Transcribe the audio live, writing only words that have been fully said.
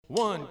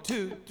1,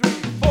 2, 3,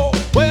 4.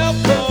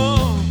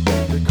 Welcome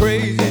to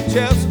Crazy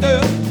Chester.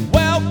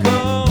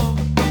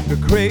 Welcome to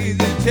Crazy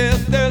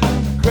Chester.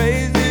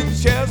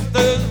 Crazy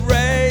Chester's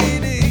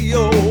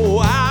Radio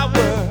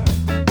Hour.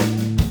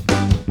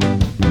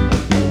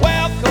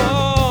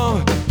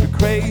 Welcome to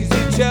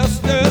Crazy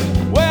Chester.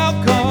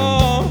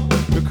 Welcome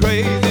to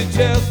Crazy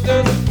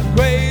Chester.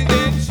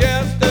 Crazy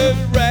Chester's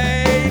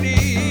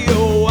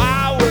Radio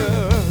Hour.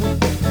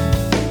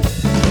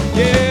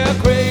 Yeah,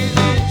 Crazy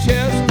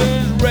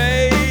Chester's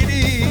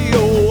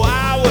Radio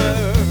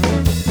Hour.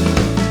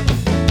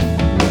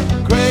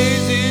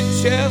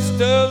 Crazy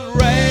Chester's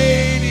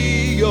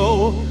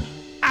Radio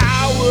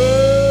Hour.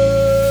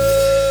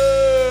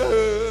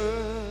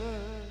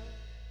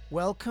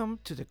 Welcome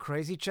to the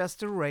Crazy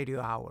Chester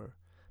Radio Hour.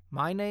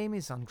 My name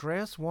is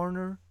Andreas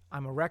Warner.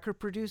 I'm a record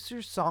producer,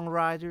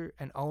 songwriter,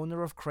 and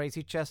owner of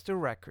Crazy Chester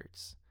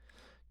Records.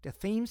 The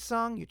theme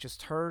song you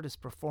just heard is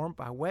performed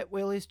by Wet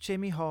Willie's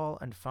Jimmy Hall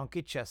and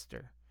Funky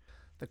Chester.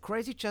 The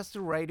Crazy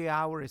Chester Radio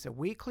Hour is a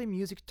weekly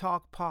music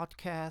talk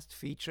podcast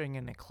featuring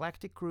an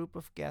eclectic group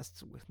of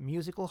guests with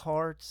musical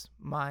hearts,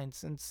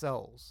 minds, and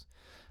souls.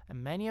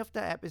 And many of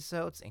the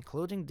episodes,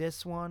 including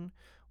this one,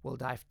 will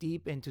dive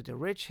deep into the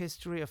rich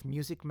history of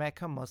music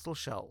mecca Muscle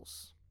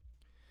Shoals.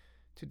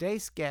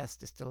 Today's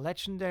guest is the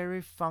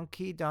legendary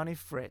Funky Donnie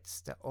Fritz,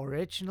 the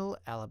original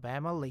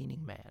Alabama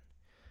leaning man.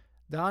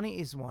 Donnie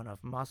is one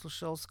of Muscle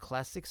Shoals'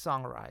 classic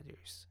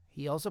songwriters.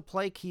 He also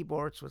played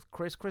keyboards with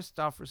Chris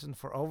Christopherson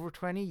for over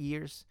 20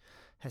 years,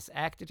 has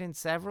acted in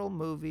several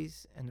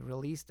movies, and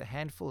released a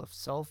handful of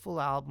soulful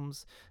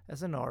albums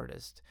as an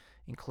artist,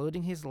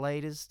 including his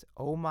latest,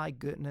 Oh My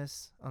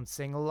Goodness, on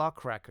Single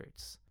Lock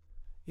Records.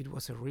 It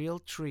was a real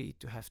treat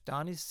to have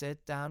Donnie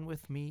sit down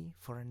with me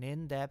for an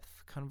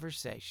in-depth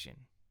conversation.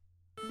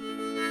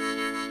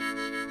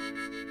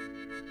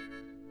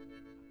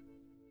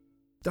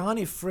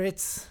 Donnie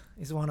Fritz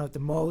is one of the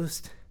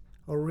most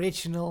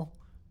original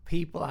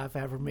people I've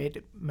ever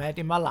met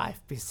in my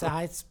life,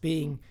 besides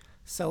being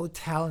so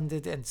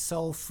talented and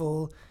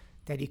soulful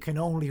that you can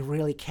only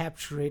really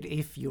capture it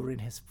if you're in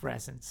his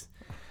presence.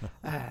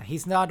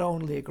 He's not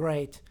only a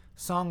great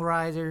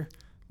songwriter,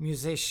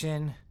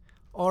 musician,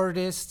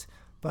 artist,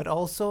 but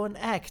also an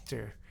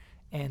actor.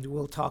 And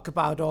we'll talk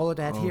about all of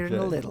that here in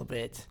a little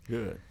bit.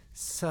 Good.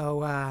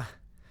 So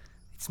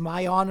it's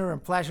my honor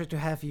and pleasure to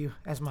have you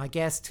as my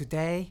guest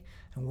today.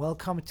 And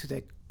welcome to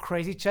the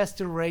Crazy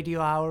Chester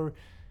Radio Hour,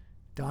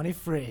 Donnie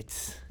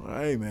Fritz. Well,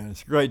 hey, man,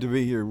 it's great to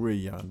be here with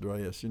you,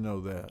 Andreas. You know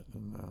that.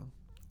 And,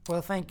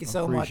 Well, thank you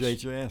so much. I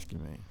appreciate you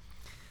asking me.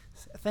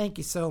 Thank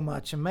you so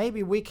much. And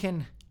maybe we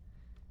can...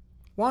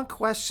 One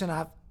question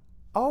I've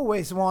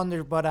always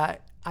wondered, but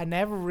I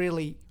never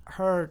really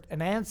heard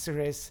an answer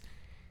is,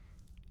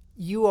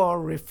 you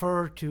are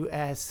referred to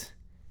as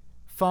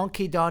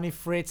Funky Donnie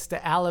Fritz,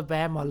 the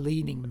Alabama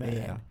leaning man.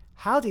 Yeah.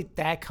 How did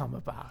that come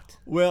about?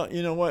 Well,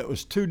 you know what? It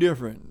was two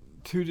different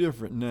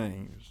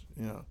names.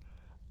 You know,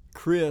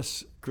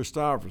 Chris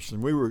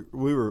Christopherson. We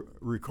were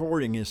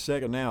recording his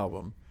second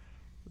album,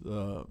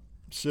 the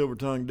Silver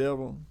Tongue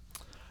Devil,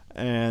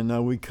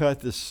 and we cut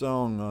this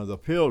song, The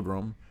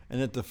Pilgrim.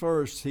 And at the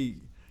first, he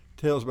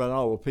tells about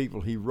all the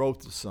people he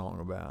wrote the song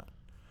about.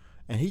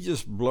 And he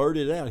just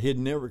blurted out. He'd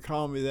never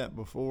called me that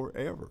before,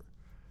 ever.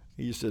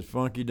 He just said,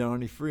 Funky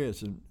Donnie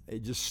Fritz, and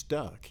it just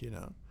stuck, you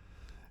know.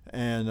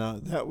 And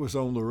that was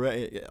on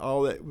the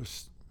all that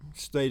was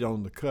stayed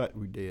on the cut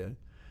we did.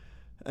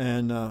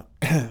 And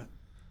the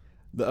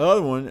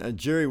other one,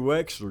 Jerry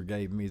Wexler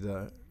gave me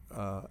the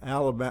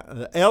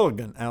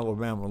elegant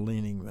Alabama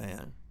leaning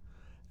man.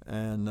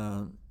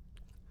 And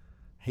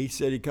he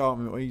said he called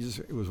me.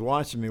 He was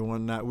watching me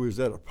one night. We was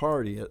at a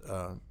party at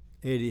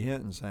Eddie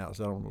Hinton's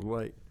house out on the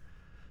lake.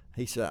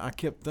 He said, I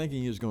kept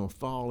thinking he was going to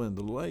fall in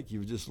the lake. He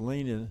was just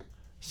leaning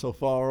so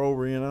far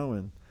over, you know.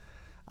 And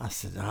I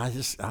said,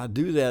 I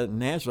do that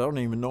naturally. I don't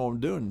even know I'm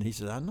doing it. And he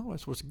said, I know.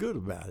 That's what's good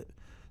about it.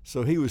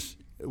 So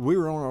we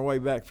were on our way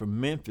back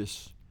from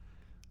Memphis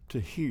to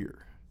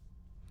here.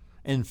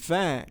 In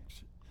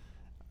fact,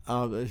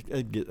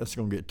 that's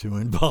going to get too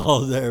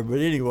involved there.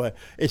 But anyway,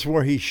 it's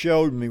where he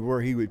showed me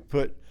where he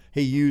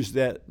used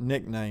that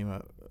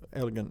nickname,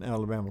 Elegant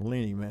Alabama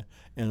Leaning Man,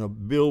 in a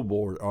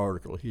Billboard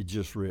article he'd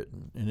just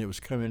written, and it was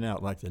coming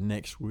out like the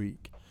next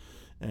week.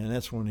 And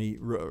that's when he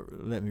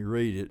let me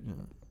read it.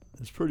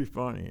 It's pretty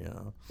funny, you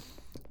know.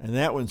 And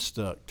that one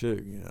stuck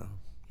too, you know.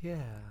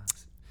 Yeah.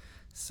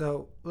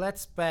 So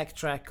let's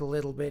backtrack a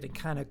little bit and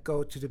kind of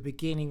go to the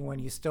beginning when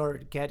you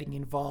started getting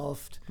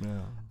involved.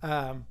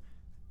 Yeah.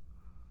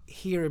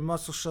 Here in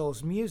Muscle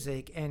Shoals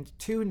music, and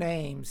two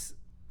names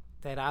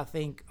that I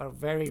think are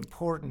very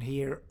important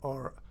here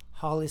are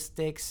Hollis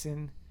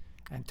Dixon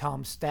and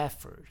Tom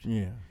Stafford.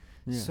 Yeah.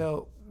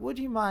 So would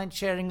you mind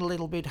sharing a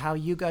little bit how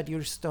you got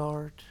your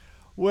start?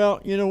 Well,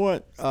 you know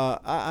what?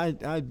 I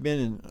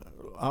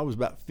was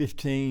about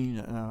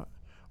 15.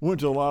 Went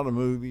to a lot of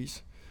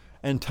movies,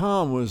 and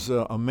Tom was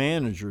a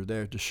manager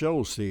there at the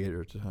Shoals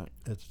Theater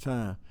at the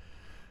time.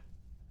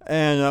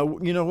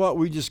 And you know what?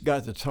 We just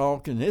got to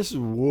talking. This is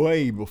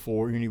way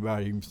before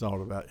anybody even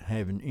thought about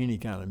having any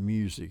kind of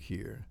music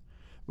here.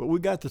 But we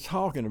got to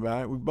talking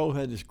about it. We both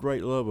had this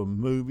great love of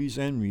movies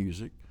and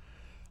music.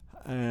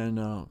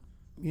 And,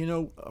 you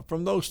know,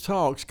 from those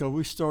talks, because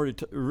we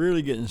started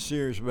really getting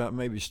serious about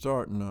maybe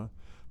starting a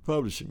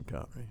publishing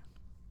company.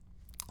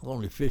 I was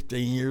only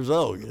 15 years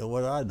old, you know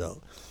what I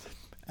know.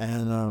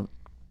 And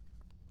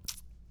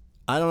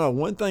I don't know,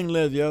 one thing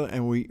led to the other,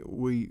 and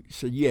we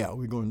said, yeah,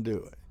 we're going to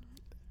do it.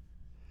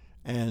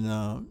 And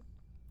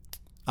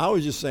I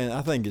was just saying,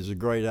 I think it's a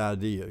great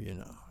idea, you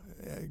know.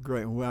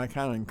 Great. Well, I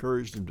kind of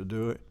encouraged him to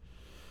do it.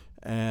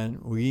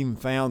 And we even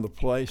found the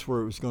place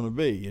where it was going to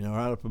be, you know,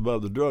 right up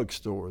above the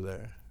drugstore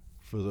there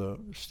for the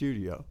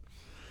studio.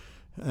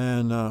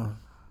 And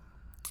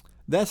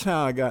that's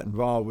how I got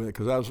involved with it,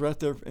 because I was right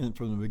there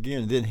from the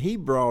beginning. Then he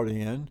brought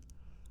in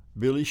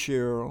Billy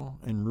Sherrill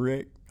and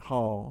Rick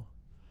Hall,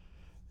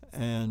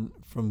 and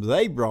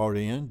they brought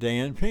in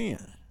Dan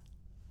Penn.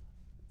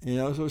 You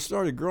know, so it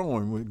started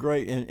growing with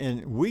great,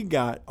 and we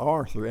got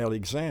Arthur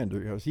Alexander,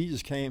 because he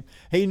just came.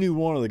 He knew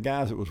one of the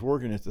guys that was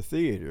working at the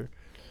theater,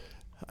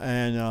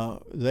 and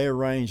they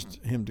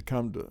arranged him to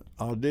come to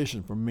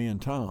audition for me and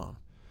Tom,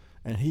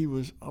 and he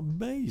was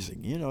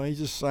amazing. You know, he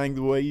just sang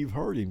the way you've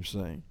heard him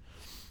sing,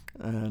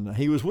 and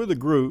he was with a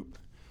group,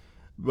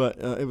 but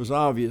it was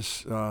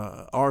obvious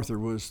Arthur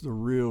was the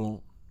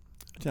real.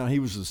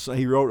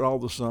 He wrote all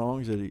the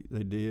songs that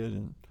they did,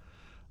 and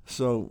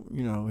so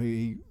you know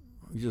he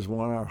just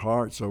won our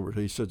hearts over it.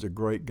 He's such a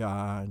great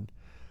guy. And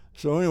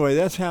so anyway,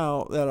 that's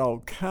how that all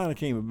kind of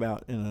came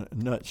about in a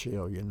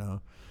nutshell, you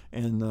know.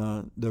 And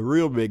the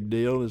real big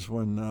deal is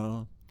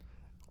when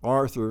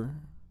Arthur,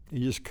 he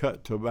just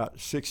cut to about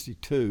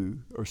 62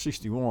 or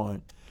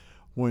 61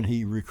 when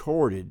he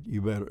recorded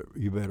You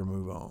Better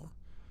Move On.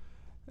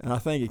 And I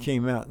think it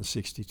came out in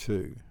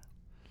 62.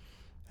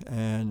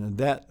 And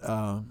that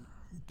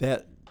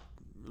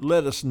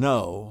let us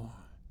know,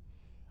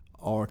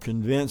 or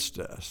convinced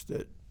us,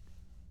 that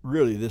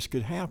really this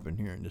could happen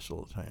here in this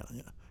little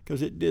town,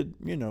 because it did,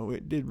 you know,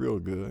 it did real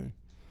good.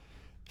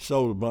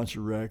 Sold a bunch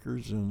of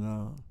records,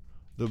 and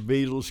the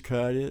Beatles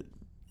cut it.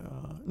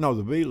 No,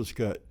 the Beatles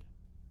cut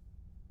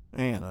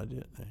Anna,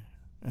 didn't they?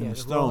 And the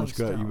Stones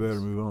cut You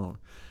Better Move On.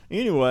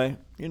 Anyway,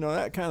 you know,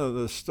 that kind of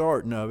the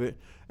starting of it.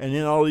 And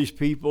then all these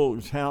people,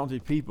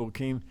 talented people,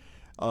 came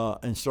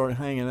and started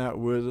hanging out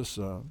with us.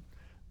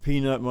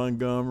 Peanut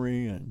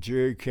Montgomery and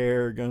Jerry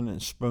Carrigan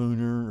and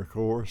Spooner, of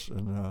course,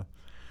 and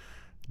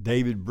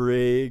David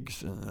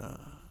Briggs and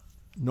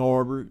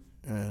Norbert,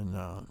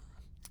 and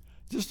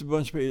just a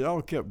bunch of people. It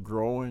all kept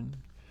growing.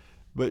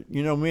 But,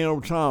 you know, me and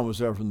old Tom was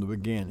there from the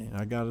beginning.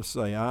 I got to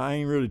say, I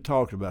ain't really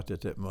talked about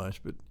that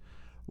much, but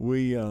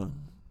we at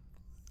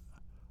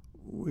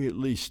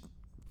least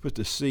put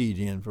the seed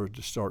in for it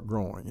to start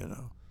growing, you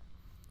know.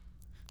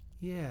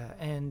 Yeah,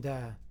 and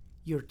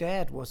your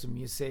dad was a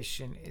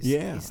musician.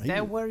 Is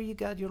that where you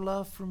got your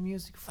love for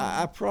music from?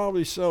 I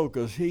probably so,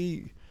 because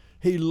he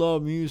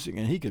loved music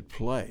and he could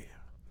play.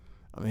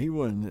 I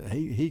mean,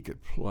 he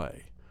could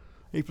play.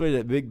 He played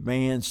that big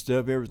band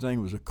stuff.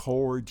 Everything was a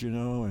chord, you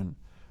know, and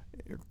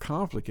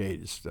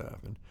complicated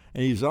stuff. And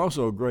he was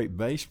also a great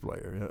bass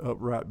player,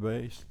 upright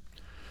bass.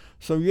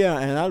 So, yeah,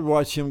 and I'd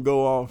watch him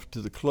go off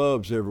to the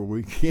clubs every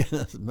weekend.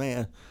 I said,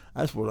 man,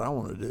 that's what I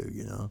want to do,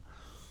 you know.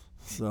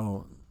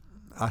 So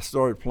I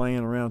started playing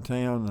around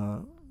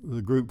town with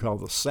a group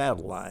called the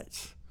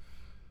Satellites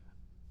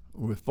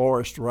with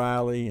Forrest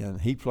Riley,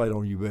 and he played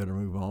on You Better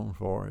Move On,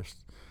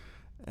 Forrest,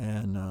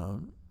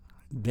 and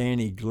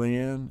Danny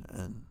Glenn,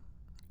 and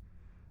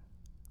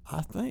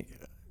I think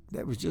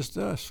that was just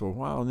us for a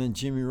while. And then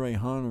Jimmy Ray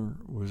Hunter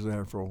was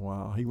there for a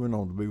while. He went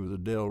on to be with the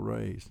Del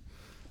Reys.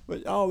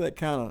 But all that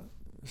kind of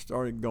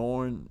started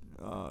going,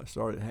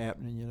 started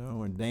happening, you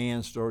know, and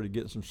Dan started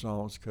getting some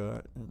songs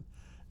cut. And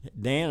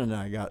Dan and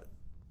I got,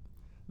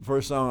 the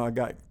first song I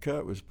got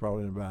cut was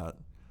probably in about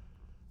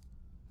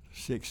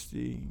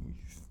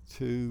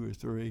 62 or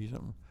 3,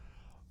 something,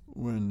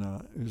 when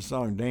it was a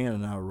song Dan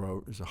and I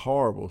wrote. It's a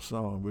horrible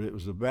song, but it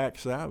was the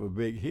backside of a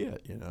big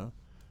hit, you know.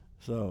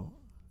 So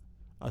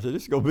I said,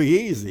 it's going to be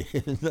easy.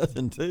 There's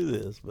nothing to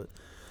this, but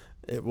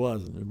it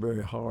wasn't. It's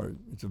very hard.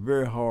 It's a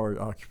very hard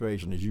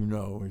occupation, as you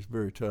know. It's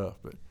very tough,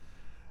 but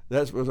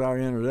that was our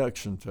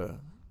introduction to,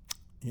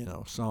 you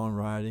know,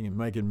 songwriting and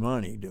making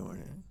money doing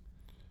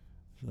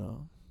it.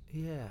 So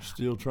yeah,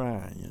 still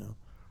trying, you know.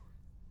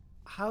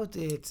 How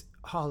did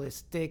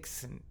Hollis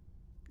Dixon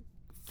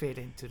fit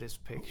into this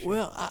picture?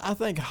 Well, I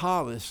think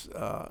Hollis,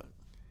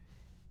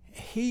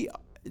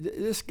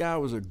 this guy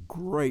was a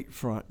great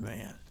front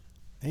man.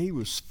 He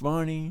was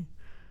funny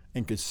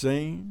and could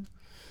sing,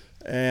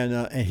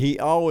 and he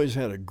always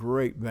had a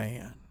great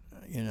band.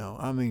 You know,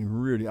 I mean,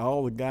 really,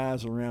 all the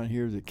guys around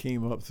here that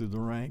came up through the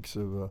ranks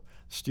of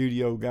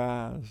studio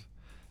guys,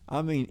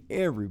 I mean,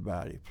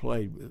 everybody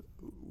played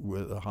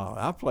with Hollis.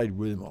 I played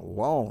with him a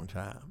long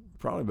time,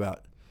 probably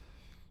about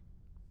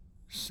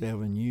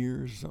 7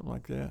 years, something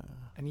like that.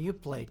 And you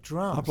played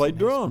drums. I played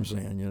drums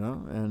then, you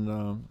know,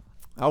 and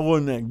I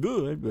wasn't that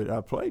good, but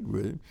I played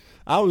with him.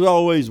 I was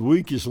always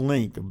weakest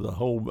link of the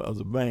whole of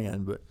the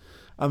band. But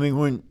I mean,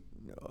 when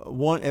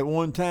at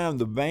one time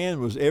the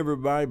band was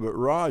everybody but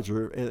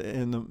Roger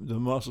in the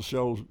Muscle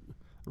Shoals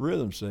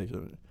rhythm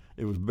section.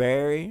 It was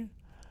Barry,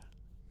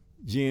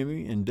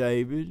 Jimmy, and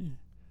David,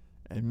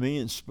 and me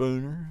and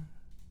Spooner,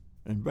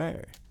 and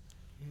Barry.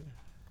 Yeah.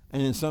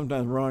 And then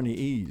sometimes Ronnie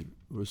E.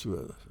 was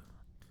with us.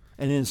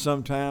 And then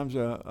sometimes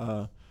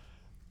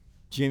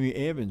Jimmy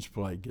Evans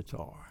played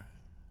guitar.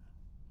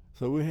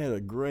 So we had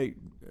a great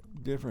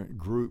different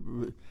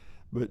group,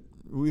 but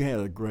we had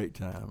a great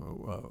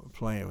time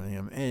playing with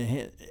him.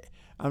 And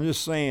I'm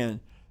just saying,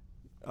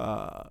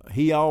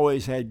 he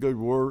always had good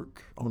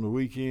work on the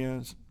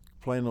weekends,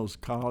 playing those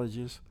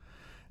colleges,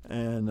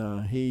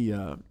 and he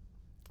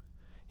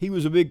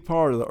was a big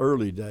part of the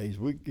early days.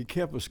 It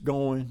kept us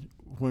going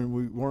when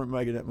we weren't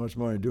making that much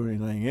money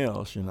doing anything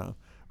else, you know.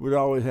 We'd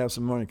always have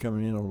some money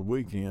coming in on the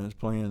weekends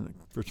playing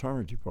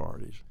fraternity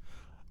parties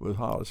with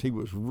Hollis. He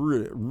was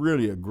really,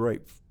 really a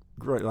great,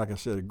 like I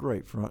said, a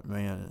great front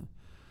man,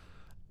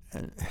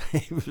 and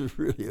he was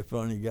really a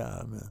funny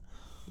guy, man.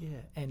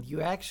 Yeah, and you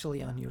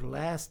actually, on your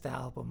last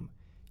album,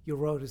 you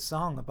wrote a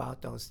song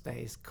about those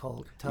days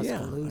called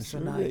Tuscaloosa,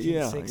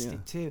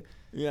 1962.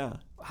 Yeah.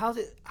 How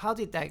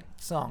did that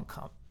song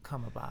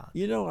come about?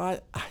 You know,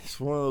 it's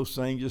one of those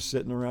things just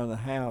sitting around the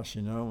house,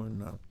 you know,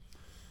 and I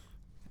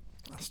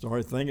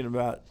started thinking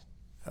about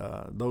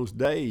those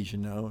days, you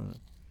know, and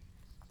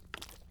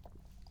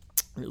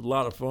it was a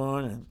lot of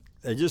fun, and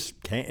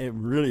it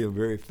really a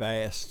very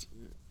fast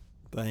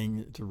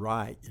thing to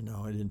write, you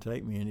know. It didn't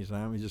take me any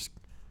time. It just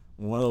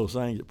one of those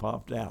things that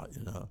popped out,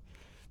 you know.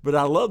 But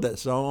I love that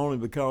song only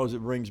because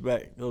it brings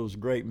back those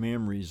great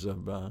memories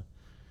of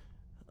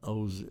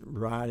those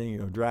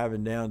riding or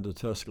driving down to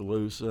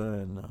Tuscaloosa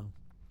and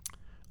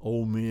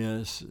Ole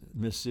Miss,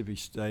 Mississippi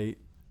State,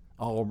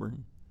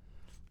 Auburn,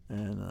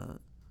 and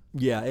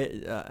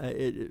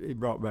it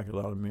brought back a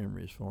lot of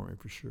memories for me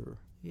for sure.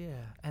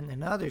 Yeah, and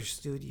another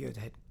studio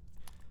that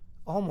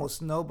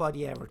almost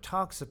nobody ever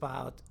talks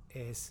about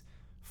is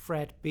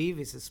Fred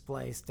Beavis's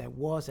place that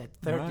was at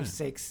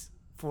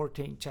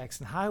 3614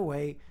 Jackson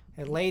Highway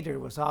and later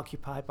was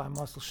occupied by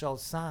Muscle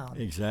Shoals Sound.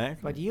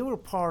 Exactly. But you were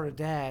part of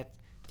that.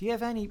 Do you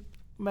have any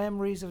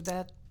memories of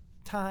that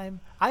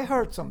time? I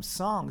heard some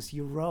songs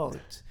you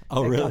wrote that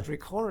got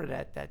recorded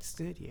at that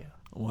studio.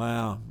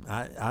 Wow.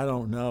 I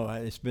don't know.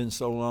 It's been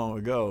so long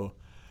ago.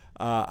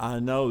 I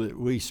know that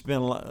we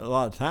spent a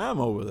lot of time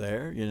over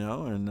there, you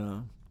know,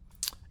 and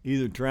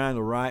either trying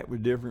to write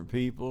with different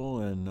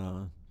people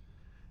and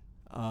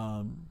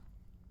I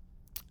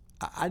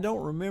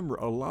don't remember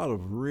a lot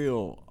of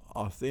real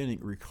authentic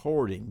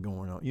recording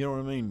going on. You know what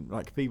I mean?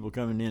 Like people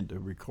coming in to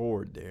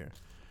record there.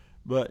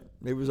 But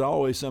there was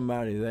always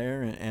somebody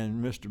there,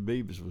 and Mr.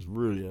 Beavis was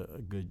really a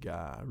good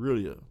guy,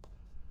 really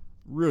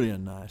a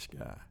nice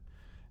guy.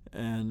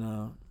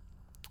 And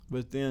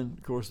but then,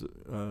 of course,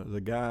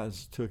 the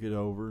guys took it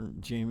over,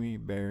 Jimmy,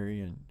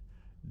 Barry, and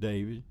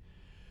David.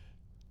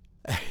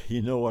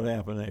 You know what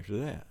happened after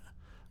that.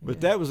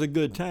 But that was a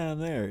good time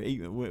there,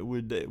 even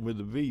with the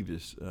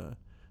Beavis.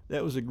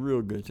 That was a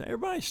real good time.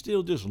 Everybody's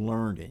still just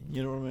learning,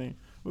 you know what I mean?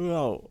 We were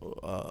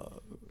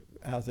all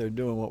out there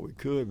doing what we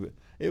could, but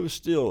it was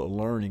still a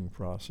learning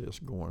process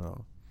going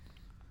on.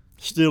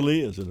 Still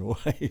is, in a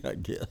way, I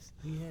guess.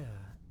 Yeah,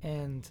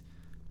 and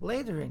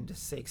later in the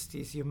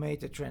 60s, you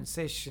made the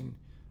transition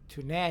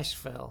to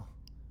Nashville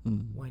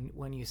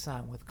when you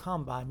signed with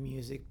Combine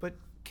Music. But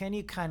can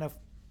you kind of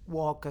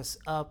walk us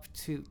up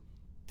to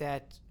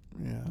that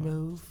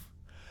move?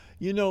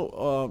 You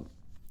know,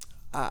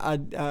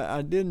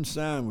 I didn't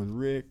sign with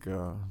Rick,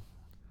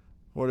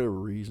 whatever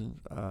reasons,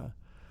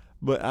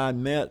 but I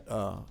met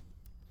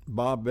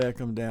Bob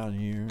Beckham down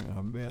here.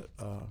 I met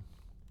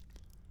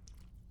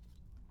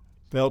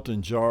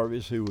Felton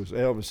Jarvis, who was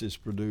Elvis's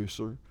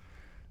producer.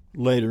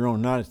 Later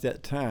on, not at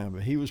that time,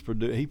 but he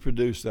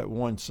produced that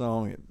one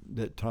song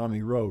that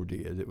Tommy Rowe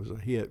did. It was a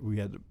hit. Me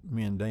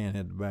and Dan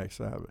had the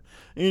backside of it.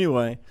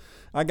 Anyway,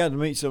 I got to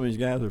meet some of these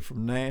guys that are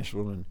from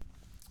Nashville, and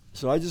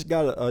so I just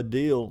got a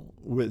deal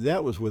with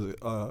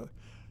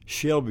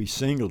Shelby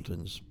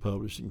Singleton's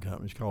publishing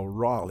company. It's called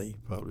Raleigh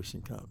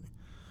Publishing Company,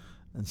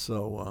 and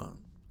so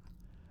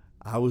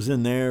I was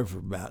in there for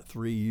about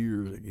 3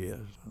 years, I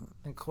guess.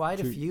 And quite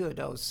a few of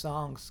those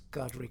songs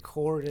got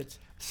recorded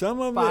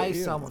some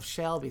of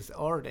Shelby's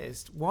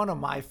artists. One of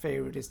my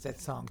favorites is that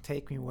song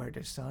 "Take Me Where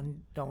the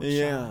Sun Don't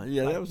Shine."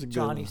 Yeah, like that was a good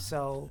Johnny one.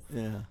 Soul.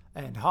 Yeah,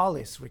 and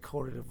Hollis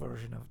recorded a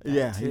version of that.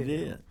 Yeah, too. he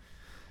did.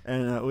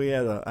 And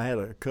I had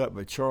a cut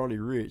by Charlie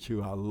Rich,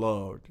 who I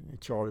loved.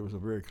 Charlie was a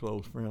very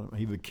close friend of mine.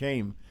 He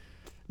became,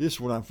 this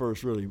is when I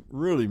first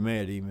really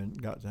met him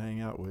and got to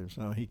hang out with him.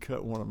 So he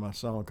cut one of my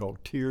songs called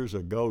 "Tears a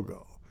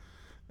Go-Go,"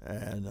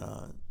 and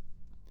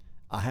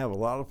I have a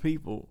lot of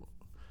people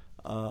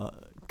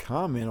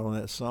comment on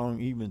that song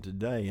even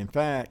today. In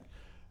fact,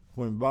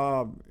 when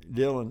Bob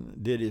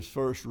Dylan did his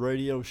first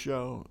radio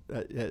show,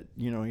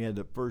 he had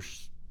the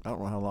first, I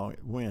don't know how long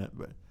it went,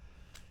 but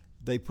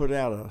they put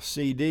out a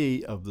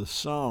CD of the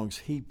songs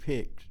he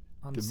picked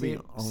on to be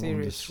on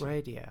Sirius this-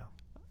 Radio.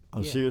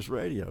 on Yeah. Sirius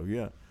Radio,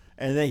 yeah.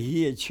 And then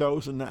he had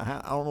chosen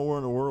that. I don't know where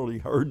in the world he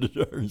heard the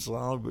certain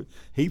song, but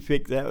he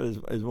picked that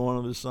as one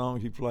of his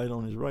songs he played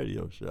on his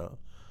radio show.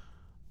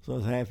 So I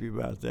was happy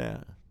about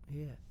that.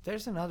 Yeah.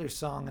 There's another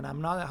song, and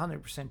I'm not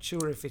 100%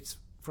 sure if it's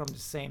from the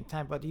same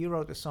time, but you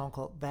wrote a song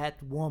called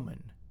That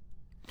Woman.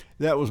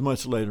 That was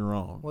much later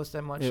on. Was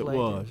that much It later?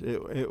 was.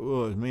 It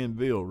was. Me and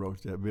Bill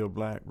wrote that, Bill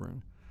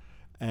Blackburn.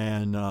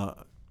 And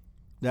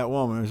That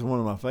Woman is one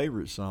of my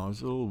favorite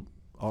songs, a little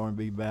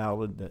R&B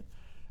ballad.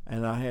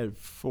 And I had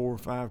 4 or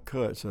 5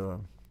 cuts.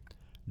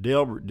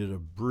 Delbert did a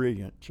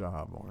brilliant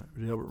job on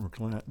it. Delbert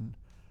McClinton.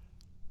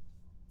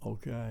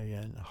 Okay,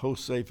 and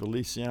Jose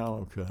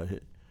Feliciano cut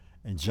it.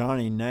 And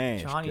Johnny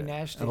Nash. Johnny cut it.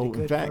 Nash did a In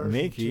good fact,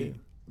 version,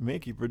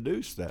 Mickey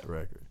produced that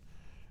record.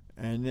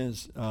 And then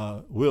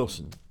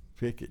Wilson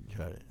Pickett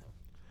cut it.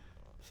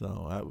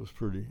 So that was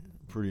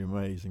pretty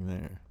amazing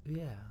there.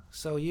 Yeah.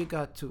 So you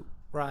got to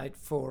write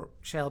for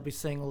Shelby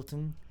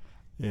Singleton,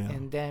 Yeah.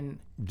 and then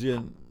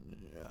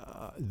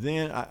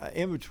Then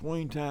in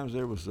between times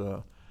there was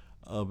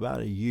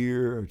about a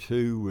year or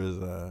two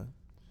with a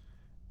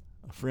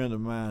friend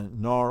of mine,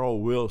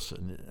 Narl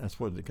Wilson. That's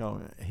what they call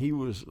him. He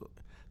was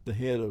the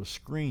head of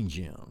Screen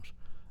Gems.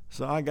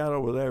 So I got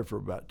over there for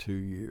about 2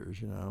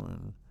 years,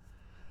 and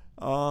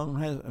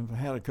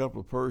had a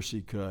couple of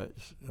Percy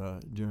cuts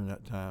during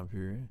that time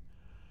period.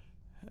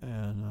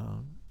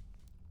 And,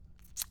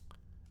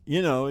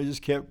 it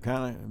just kept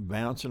kind of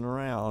bouncing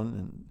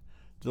around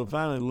until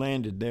finally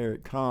landed there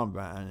at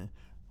Combine. And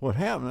what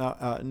happened,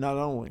 not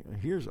only,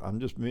 I'm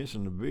just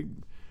missing the big,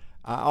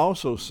 I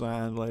also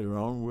signed later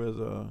on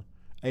with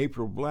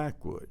April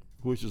Blackwood,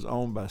 which is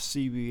owned by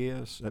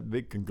CBS, that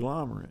big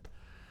conglomerate.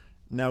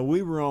 Now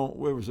there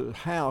was a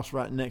house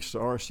right next to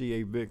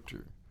RCA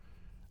Victor.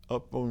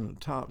 Up on the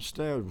top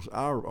stairs was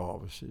our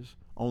offices.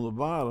 On the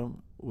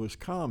bottom was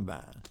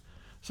Combine.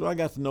 So I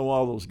got to know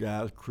all those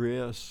guys,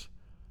 Chris,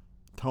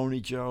 Tony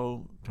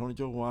Joe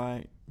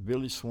White,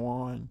 Billy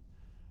Swan,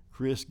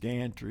 Chris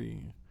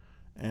Gantry.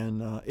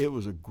 And it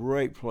was a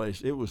great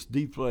place. It was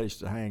the place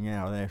to hang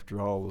out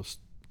after all those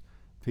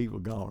people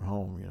gone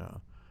home,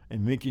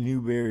 And Mickey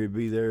Newberry would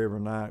be there every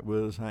night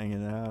with us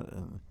hanging out,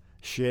 and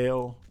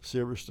Shell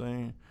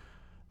Silverstein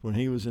when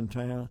he was in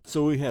town.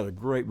 So we had a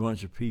great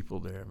bunch of people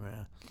there,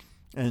 man.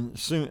 And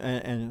as soon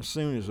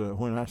as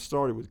when I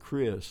started with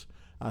Chris,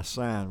 I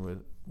signed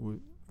with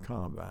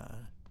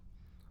Combine.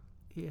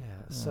 yeah.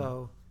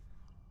 So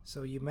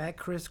you met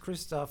Chris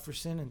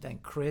Christopherson, and then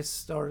Chris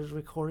started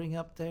recording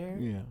up there.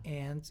 Yeah.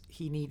 And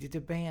he needed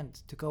a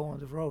band to go on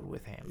the road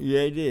with him.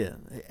 Yeah, he did.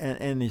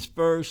 And his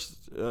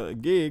first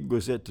gig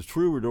was at the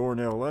Troubadour in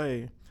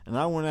L.A., and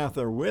I went out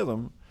there with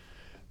him.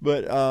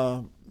 But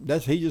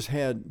he just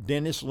had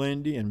Dennis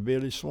Lindy and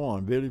Billy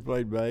Swan. Billy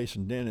played bass,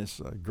 and Dennis,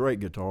 a great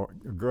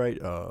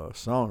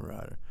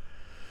songwriter.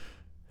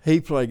 He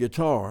played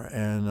guitar,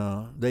 and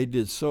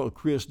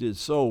Chris did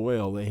so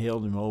well, they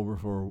held him over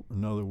for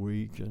another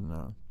week,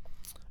 and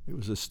it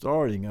was the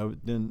starting of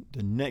it. Then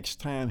the next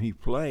time he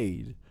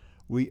played,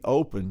 we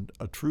opened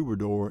a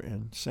Troubadour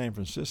in San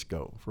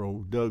Francisco for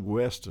old Doug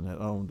Weston that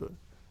owned a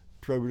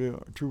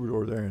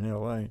Troubadour there in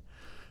L.A.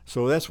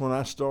 So that's when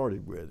I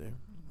started with him.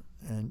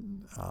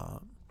 And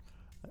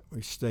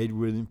we stayed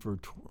with him for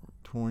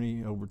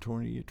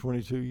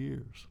 22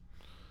 years.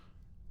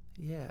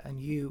 Yeah,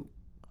 and you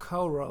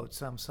co-wrote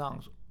some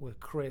songs with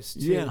Chris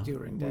too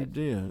during that. we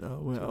did.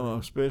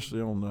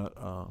 Especially on that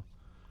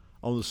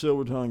on the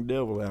Silver Tongue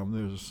Devil album.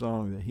 There's a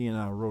song that he and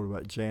I wrote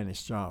about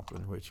Janis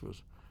Joplin, which was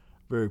a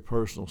very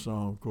personal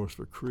song, of course,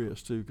 for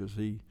Chris too, because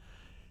he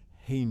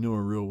knew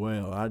her real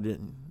well. I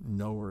didn't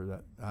know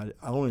her. The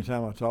only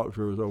time I talked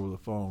to her was over the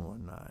phone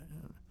one night.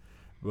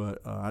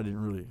 But I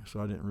didn't really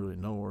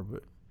know her.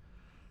 But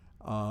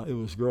it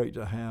was great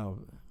to have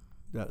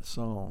that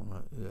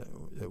song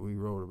that we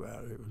wrote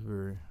about it. It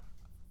was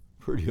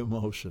pretty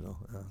emotional.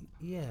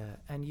 Yeah,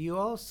 and you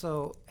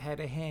also had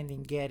a hand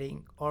in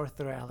getting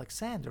Arthur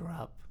Alexander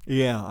up.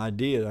 Yeah, I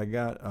did. I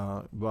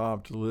got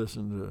Bob to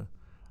listen to.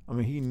 I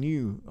mean, he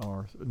knew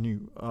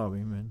of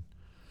him,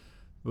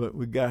 but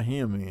we got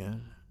him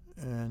in,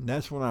 and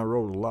that's when I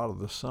wrote a lot of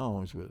the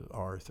songs with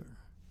Arthur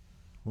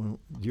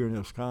during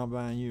those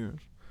Combine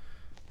years.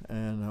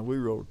 And we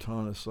wrote a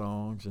ton of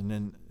songs, and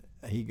then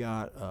he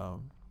got a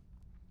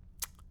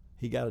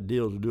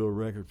deal to do a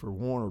record for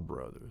Warner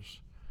Brothers.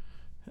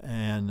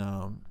 And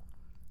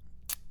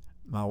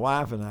my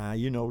wife and I,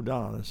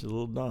 Donna, it's a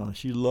little Donna,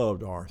 she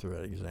loved Arthur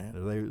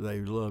Alexander.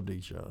 They loved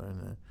each other.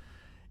 And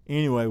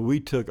anyway, we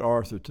took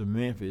Arthur to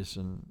Memphis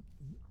and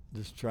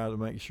just tried to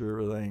make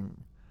sure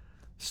everything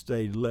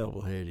stayed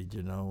level-headed,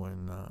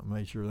 and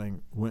made sure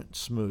everything went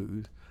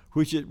smooth,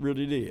 which it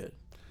really did.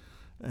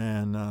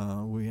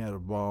 And we had a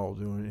ball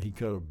doing it. He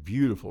cut a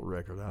beautiful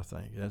record, I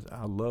think.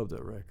 I love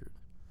that record.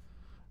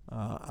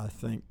 I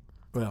think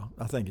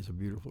it's a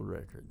beautiful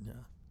record,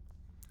 yeah.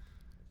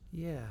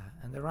 Yeah,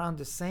 and around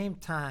the same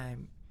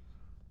time,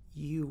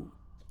 you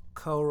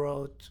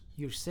co-wrote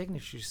your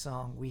signature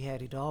song, We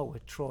Had It All,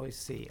 with Troy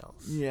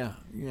Seals. Yeah.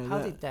 How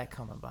did that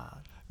come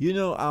about? You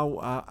know,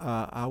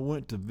 I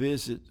went to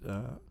visit.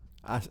 A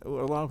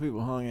lot of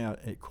people hung out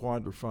at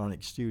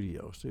Quadraphonic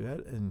Studios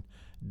too, and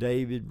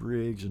David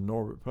Briggs and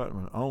Norbert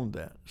Putman owned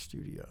that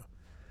studio.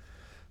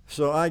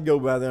 So I'd go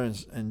by there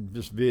and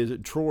just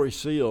visit. Troy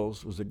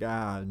Seals was a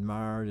guy I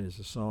admired as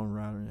a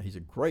songwriter. He's a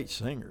great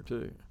singer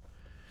too.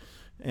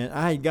 And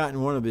I had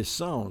gotten one of his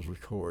songs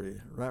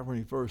recorded right when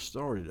he first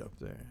started up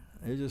there.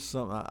 It's just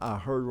something I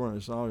heard one of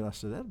his songs. And I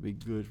said that'd be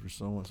good for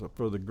someone. So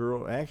for the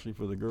girl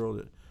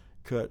that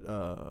cut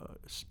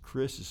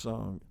Chris's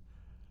song,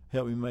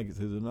 "Help Me Make It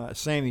Through the Night,"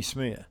 Sammy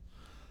Smith.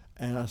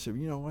 And I said,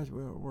 you know what,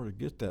 where to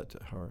get that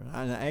to her?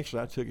 And I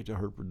took it to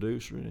her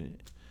producer,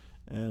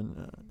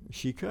 and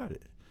she cut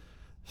it.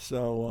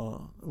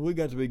 So we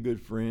got to be good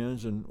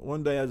friends. And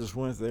one day I just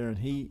went there, and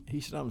he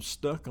said, I'm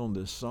stuck on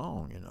this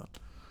song, you know.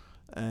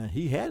 And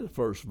he had the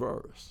first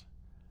verse.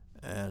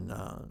 And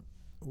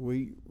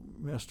we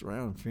messed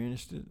around and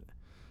finished it.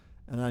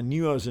 And I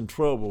knew I was in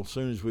trouble as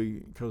soon as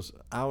because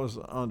I was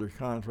under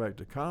contract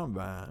to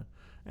Combine,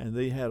 and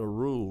they had a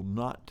rule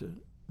not to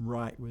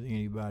write with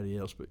anybody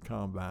else but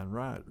Combine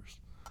writers.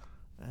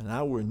 And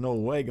I was no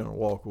way going to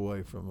walk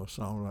away from a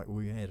song like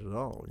We Had It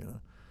All, you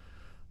know.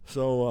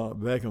 So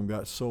Beckham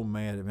got so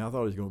mad at me. I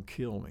thought he was going to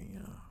kill me, you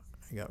know.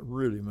 He got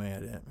really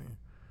mad at me.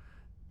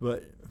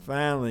 But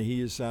finally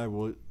he decided,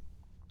 well,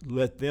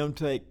 let them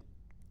take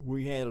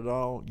We Had It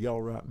All,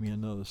 y'all write me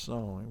another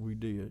song. And we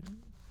did.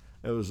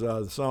 It was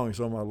the song that's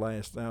on my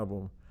last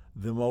album,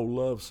 Them Old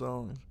Love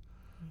Songs.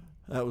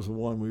 That was the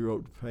one we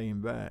wrote to pay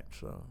him back.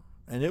 So,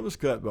 and it was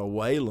cut by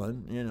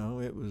Waylon. You know,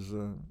 it was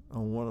on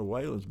one of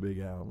Waylon's big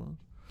albums.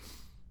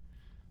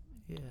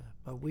 Yeah,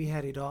 but We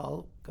Had It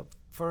All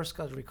first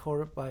got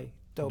recorded by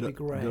Dobie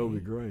Gray. Dobie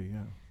Gray,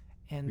 yeah.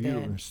 And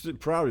beautiful. then It's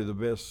probably the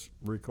best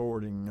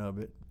recording of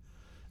it,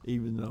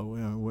 even though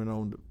it went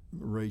on to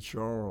Ray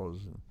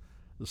Charles and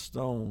the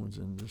Stones,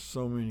 and there's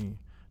so many,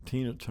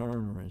 Tina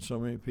Turner, and so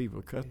many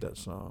people cut that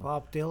song.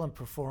 Bob Dylan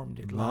performed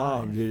it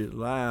Bob live. did it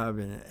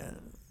live,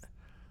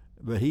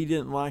 but he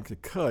didn't like the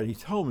cut. He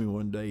told me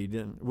one day he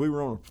didn't. We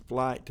were on a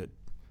flight to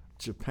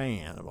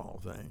Japan, of all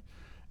things,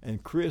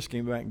 and Chris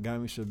came back and got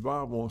me and said,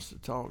 Bob wants to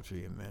talk to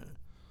you a minute.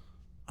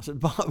 I said,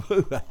 Bob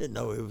who? I didn't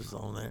know he was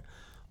on there.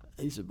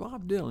 He said,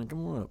 Bob Dylan,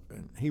 come on up.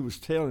 And he was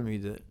telling me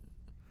that,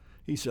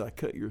 he said, I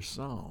cut your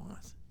song.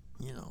 I said,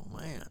 you know,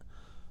 man.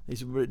 He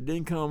said, but it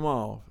didn't come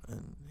off.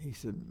 And he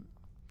said,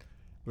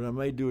 but I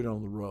may do it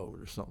on the road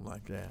or something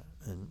like that.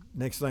 And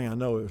next thing I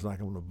know, it was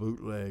like on a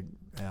bootleg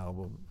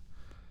album.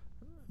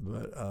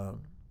 But,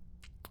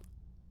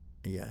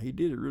 yeah, he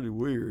did it really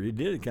weird. He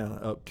did it kind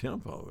of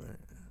up-tempo.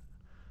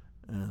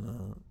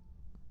 And,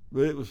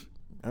 but it was,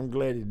 I'm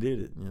glad he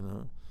did it, you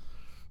know.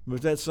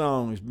 But that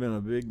song has been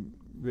a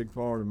big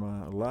part of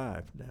my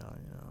life now,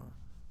 you know.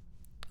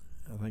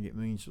 I think it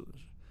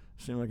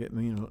seemed like it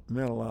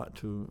meant a lot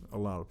to a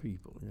lot of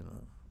people, you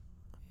know.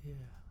 Yeah,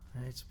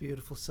 and it's a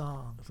beautiful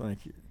song.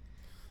 Thank you.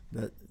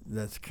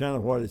 That's kind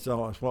of what it's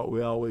what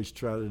we always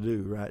try to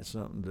do, write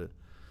something that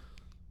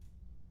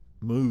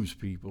moves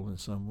people in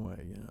some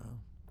way, you know.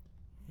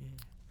 Yeah.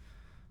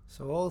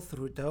 So all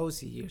through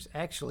those years,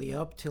 actually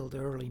up till the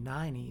early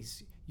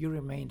 90s, you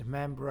remained a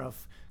member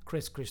of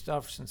Chris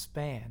Christopherson's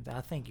band.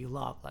 I think you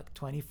logged like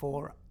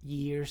 24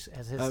 years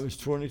as his... That was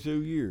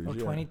 22 years, or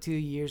yeah. 22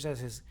 years as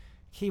his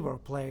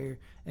keyboard player.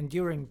 And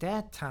during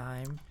that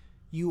time,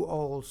 you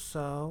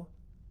also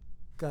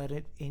got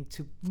it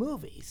into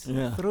movies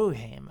through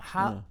him.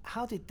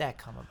 How did that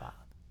come about?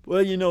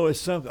 Well, you know, it's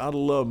something. I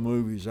love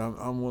movies.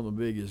 I'm one of the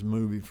biggest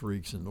movie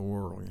freaks in the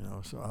world, you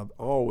know. So I've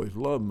always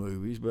loved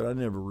movies, but I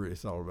never really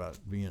thought about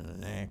being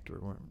an actor.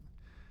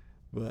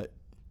 But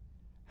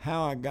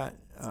how I got,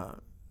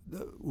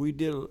 we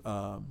did,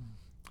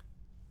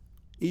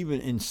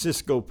 even in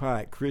Cisco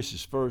Pike,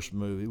 Chris's first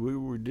movie,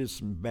 we did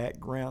some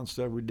background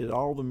stuff. We did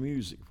all the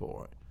music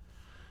for it.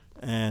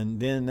 And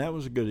then that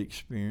was a good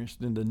experience.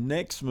 Then the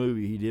next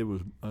movie he did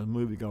was a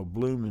movie called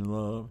Bloom in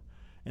Love.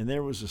 And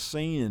there was a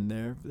scene in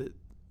there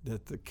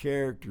that the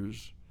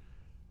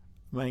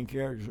main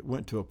characters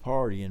went to a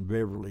party in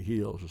Beverly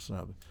Hills or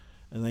something.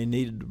 And they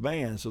needed a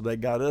band, so they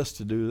got us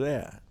to do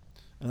that.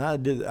 And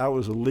I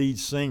was a lead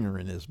singer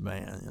in this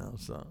band, you know,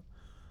 so.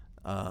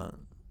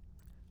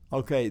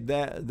 Okay,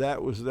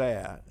 that was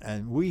that.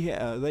 And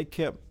they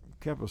kept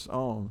us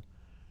on.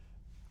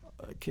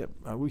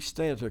 We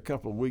stayed there a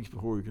couple of weeks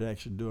before we could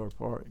actually do our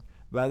part.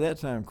 By that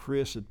time,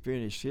 Chris had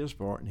finished his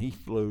part, and he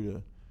flew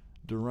to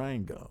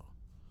Durango.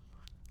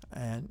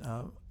 And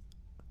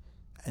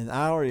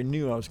I already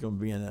knew I was going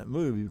to be in that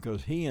movie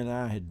because he and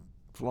I had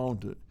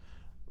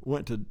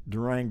went to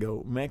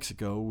Durango,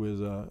 Mexico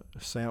with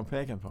Sam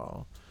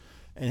Peckinpah,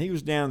 and he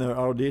was down there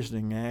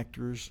auditioning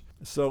actors.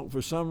 So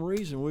for some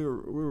reason, we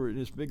were in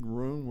this big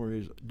room where he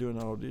was doing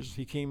auditions.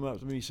 He came up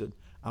to me and said,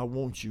 I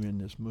want you in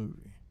this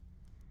movie.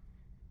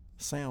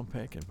 Sam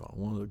Peckinpah,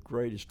 one of the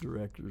greatest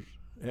directors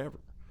ever.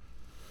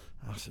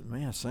 I said,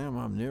 man, Sam,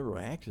 I've never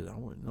acted. I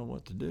wouldn't know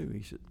what to do.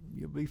 He said,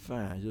 you'll be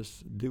fine.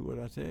 Just do what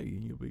I tell you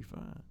and you'll be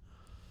fine.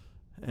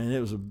 And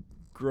it was a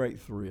great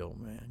thrill,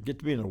 man. Get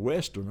to be in a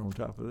Western on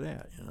top of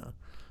that, you know,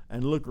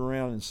 and look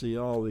around and see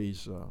all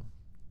these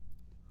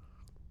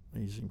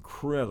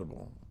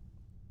incredible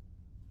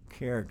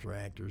character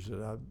actors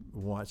that I've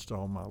watched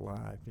all my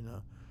life, you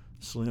know,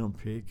 Slim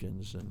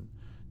Pickens and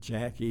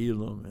Jack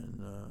Elam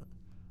and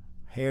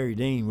Harry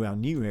Dean. Well, I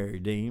knew Harry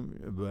Dean,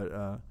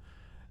 but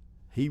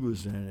he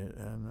was in it,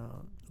 and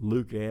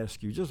Luke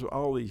Askew, just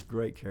all these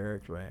great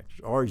character actors.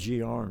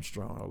 R.G.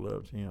 Armstrong, I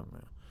loved him,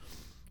 man.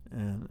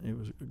 And it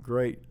was a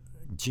great,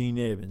 Gene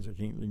Evans, I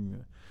can't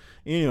think.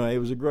 Anyway, it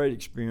was a great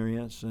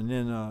experience. And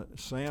then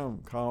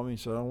Sam called me and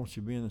said, I want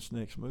you to be in this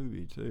next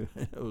movie, too.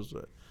 It was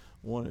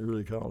one that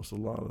really caused a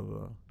lot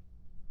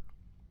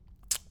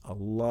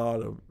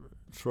of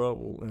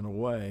trouble in a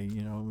way.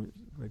 You know,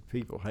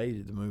 people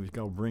hated the movie. It's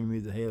called Bring Me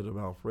the Head of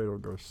Alfredo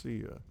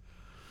Garcia.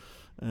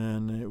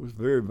 And it was a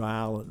very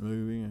violent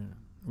movie. And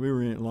we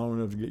were in it long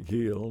enough to get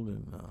killed.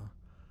 And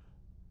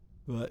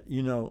but,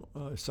 you know,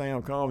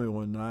 Sam called me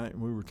one night,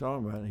 and we were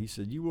talking about it. He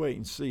said, you wait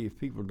and see if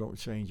people don't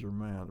change their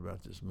mind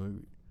about this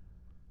movie.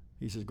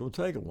 He said, it's going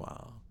to take a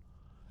while.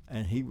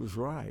 And he was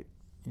right.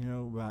 You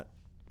know, about,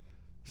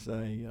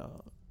 say,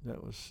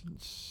 that was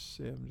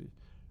 70,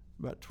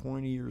 about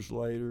 20 years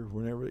later,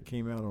 whenever it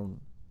came out on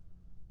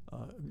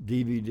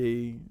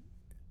DVD,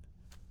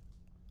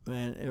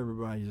 man,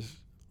 everybody just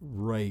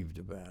raved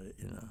about it,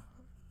 you know.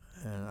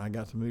 And I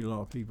got to meet a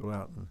lot of people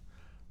out in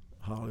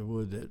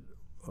Hollywood that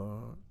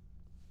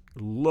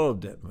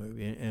loved that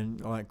movie,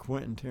 and like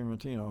Quentin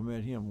Tarantino, I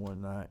met him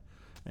one night,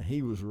 and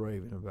he was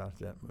raving about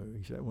that movie.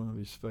 He said one of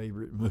his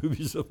favorite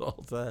movies of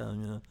all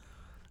time, you know.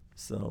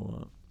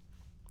 So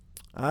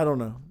I don't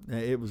know.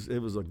 It was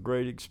a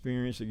great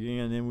experience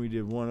again. Then we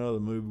did one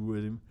other movie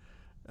with him,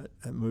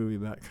 a movie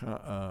about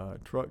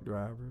truck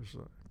drivers,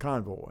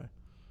 Convoy,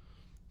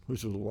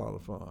 which was a lot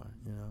of fun,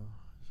 you know.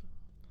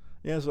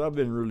 Yeah, so I've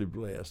been really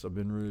blessed. I've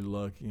been really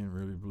lucky and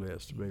really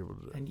blessed to be able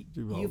to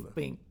do all that. You've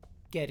been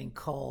getting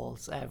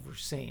calls ever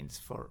since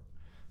for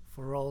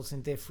roles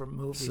in different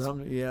movies.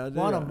 Yeah, I did.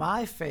 One of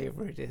my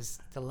favorite is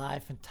The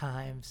Life and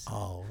Times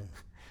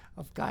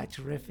of Guy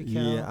Terrifico.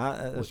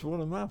 Yeah, that's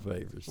one of my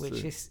favorites.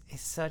 Which too. is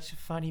such a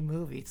funny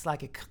movie. It's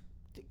like a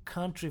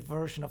country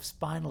version of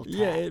Spinal Tap.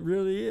 Yeah, it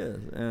really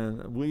is.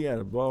 And we had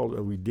a ball.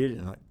 We did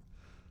it, like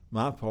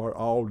my part,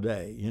 all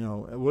day. You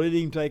know, well, it didn't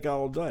even take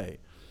all day.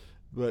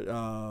 But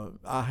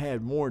I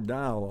had more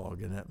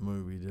dialogue in that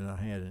movie than I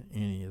had in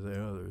any of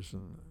the others.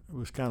 And it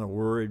was kind of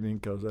worried me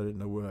because I didn't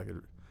know what I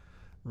could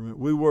remember.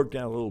 We worked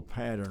out a little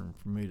pattern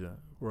for me to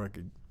where I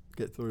could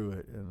get through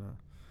it. And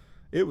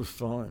it was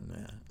fun,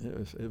 man.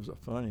 It was a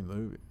funny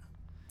movie.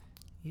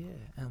 Yeah,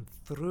 and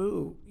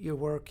through your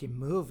work in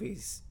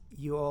movies,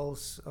 you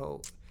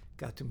also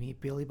got to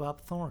meet Billy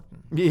Bob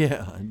Thornton.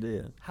 Yeah, I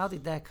did. How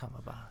did that come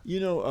about?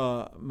 You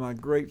know, my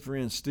great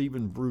friend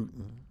Stephen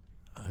Bruton,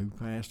 who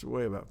passed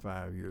away about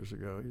 5 years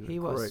ago. He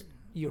was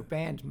your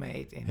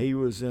bandmate. He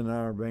was in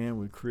our band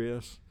with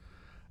Chris,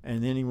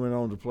 and then he went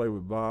on to play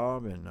with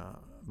Bob and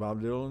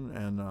Bob Dylan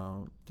and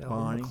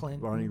Bonnie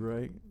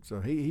Raitt.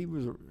 So he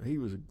was a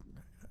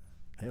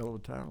hell of a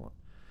talent.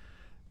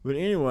 But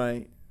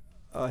anyway,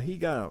 he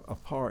got a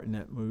part in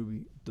that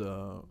movie,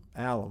 The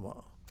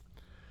Alamo,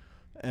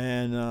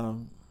 and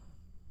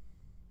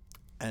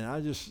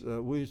I just,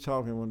 we were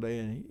talking one day,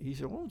 and he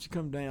said, why don't you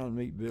come down and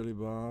meet Billy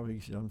Bob?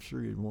 He said, I'm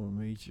sure he'd want to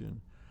meet you.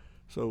 And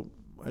so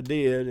I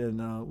did,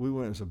 and we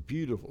went. It was a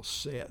beautiful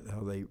set,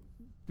 how they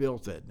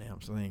built that damn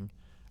thing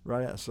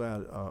right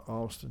outside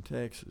Austin,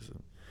 Texas.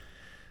 And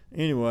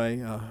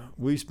anyway,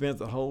 we spent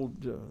the whole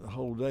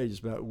day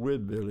just about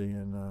with Billy,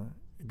 and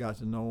got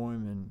to know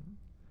him, and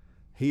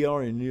he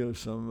already knew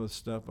some of the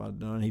stuff I'd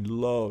done. He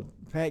loved,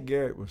 Pat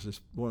Garrett was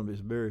one of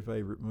his very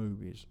favorite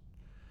movies.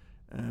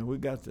 And we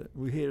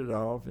hit it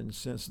off, and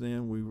since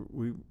then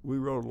we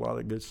wrote a lot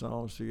of good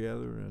songs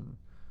together and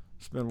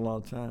spent a lot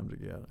of time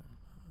together.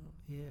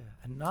 Yeah,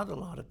 and not a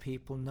lot of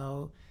people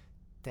know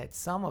that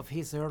some of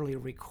his early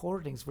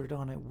recordings were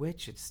done at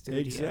Widget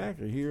Studio.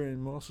 Exactly, here in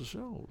Muscle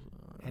Shoals.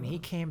 And he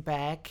came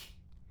back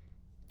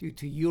due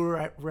to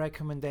your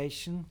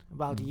recommendation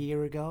about a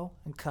year ago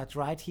and cut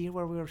right here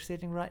where we are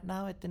sitting right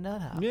now at the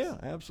Nut House. Yeah,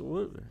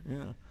 absolutely.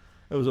 Yeah,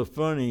 it was a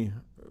funny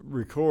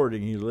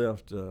recording. He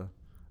left.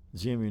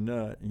 Jimmy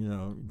Nutt, you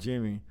know,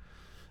 Jimmy,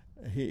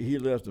 he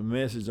left a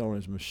message on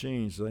his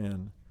machine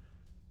saying,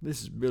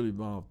 this is Billy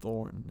Bob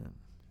Thornton, and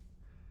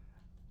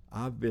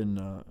I've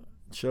been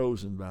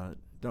chosen by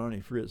Donnie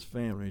Fritz's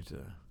family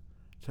to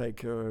take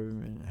care of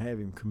him and have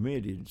him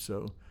committed,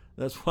 so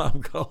that's why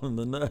I'm calling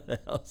the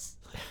Nut House.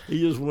 He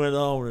just went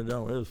on and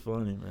on. It was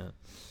funny, man.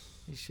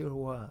 He sure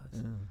was.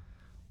 Yeah.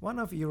 One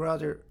of your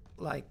other,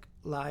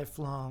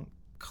 lifelong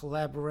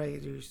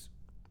collaborators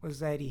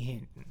was Eddie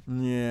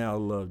Hinton. Yeah, I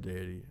loved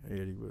Eddie.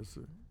 Eddie was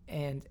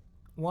and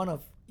one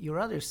of your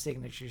other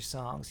signature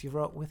songs you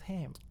wrote with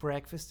him,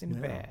 Breakfast in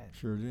Bed.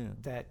 Sure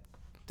did. That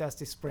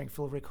Dusty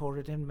Springfield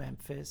recorded in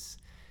Memphis.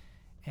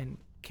 And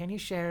can you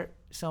share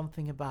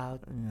something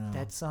about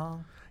that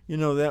song? You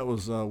know, that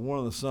was one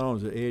of the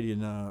songs that Eddie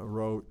and I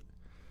wrote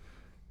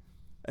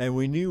And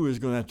we knew we was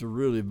going to have to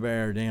really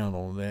bear down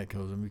on that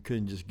because we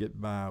couldn't just get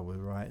by with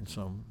writing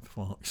some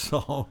funk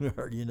song.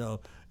 Or,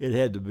 it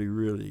had to be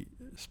really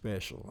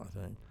special, I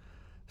think.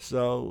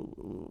 So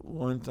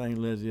one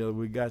thing led to the other.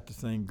 We got the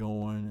thing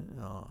going.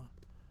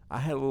 I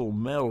had a little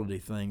melody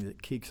thing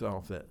that kicks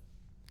off that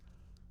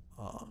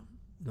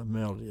the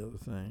melody of the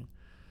thing.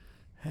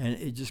 And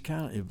it just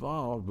kind of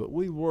evolved, but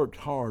we worked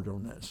hard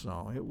on that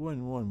song. It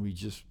wasn't one we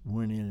just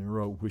went in and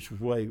wrote, which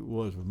was the way it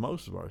was with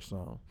most of our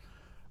songs.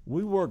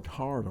 We worked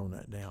hard on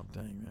that damn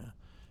thing, man.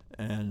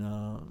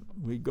 And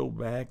we'd go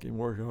back and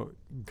work hard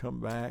and come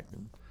back.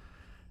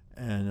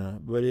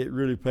 But it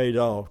really paid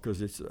off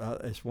because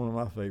it's one of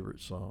my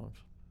favorite songs.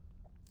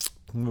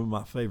 One of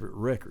my favorite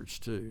records,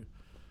 too.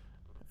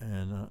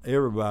 And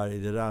everybody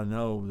that I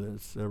know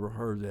that's ever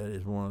heard that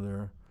is one of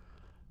their,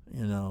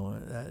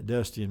 that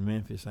Dusty in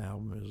Memphis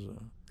album is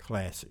a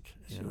classic.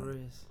 Sure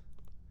is.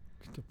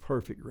 It's a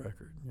perfect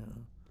record, Yeah.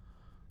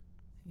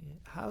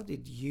 How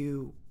did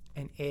you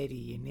and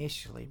Eddie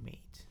initially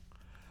meet?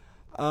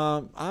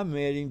 I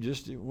met him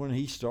just when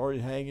he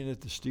started hanging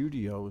at the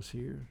studios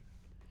here.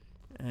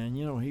 And,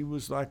 he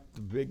was like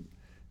the big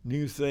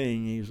new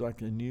thing. He was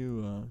like a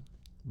new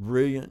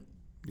brilliant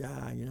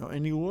guy,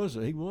 and he was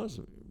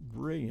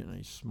brilliant.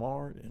 He's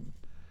smart and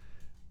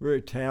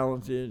very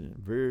talented and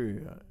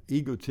very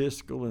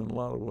egotistical in a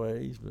lot of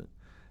ways.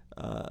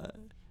 But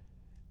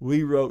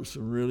we wrote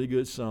some really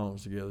good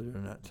songs together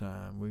during that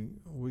time.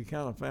 We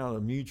kind of found a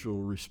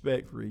mutual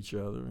respect for each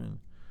other, and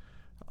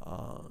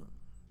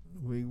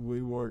we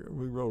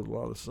wrote a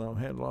lot of songs,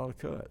 had a lot of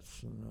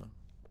cuts. And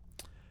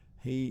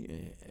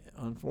he,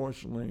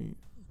 unfortunately,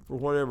 for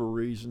whatever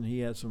reason,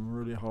 he had some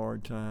really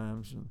hard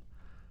times and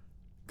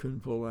couldn't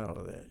pull out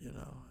of that,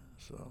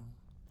 So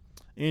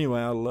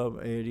anyway, I love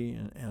Eddie,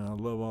 and I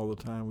love all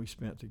the time we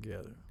spent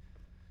together.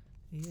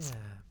 Yeah,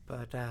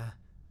 but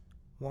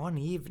one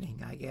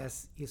evening, I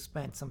guess, you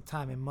spent some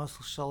time in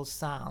Muscle Shoals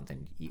Sound,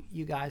 and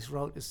you guys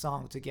wrote a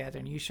song together,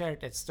 and you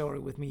shared that story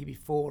with me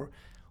before,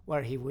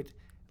 where he would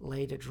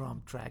lay the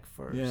drum track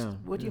first. Yeah,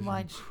 Would you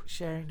mind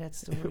sharing that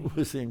story? It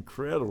was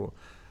incredible.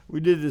 We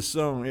did this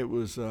song. It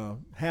was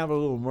Have a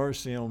Little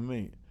Mercy on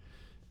Me.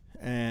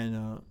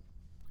 And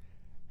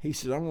he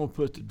said, I'm going to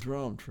put the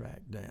drum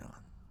track down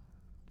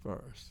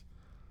first.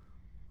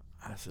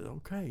 I said,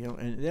 okay.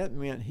 And that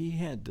meant he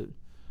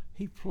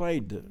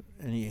played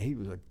and he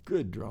was a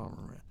good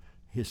drummer.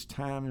 His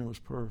timing was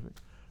perfect.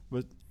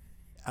 But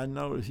I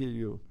noticed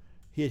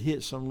he'd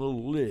hit some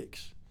little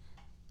licks,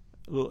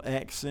 little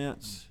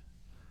accents.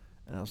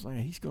 And I was like,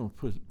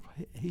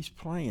 he's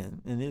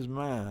playing in his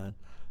mind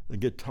the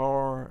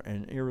guitar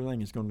and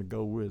everything is going to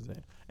go with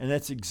that. And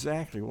that's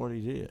exactly what he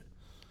did.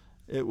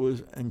 It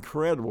was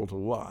incredible to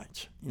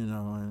watch, and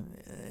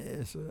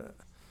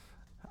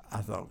I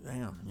thought,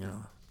 damn,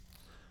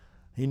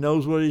 he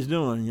knows what he's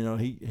doing,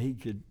 he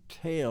could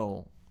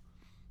tell.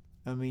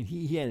 I mean,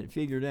 he had it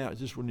figured out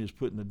just when he was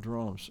putting the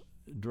drums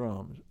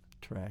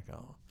track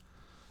on.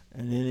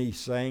 And then he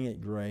sang it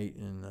great,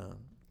 and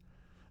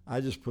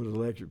I just put an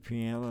electric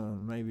piano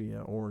and maybe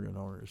an organ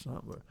on it or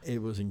something, but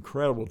it was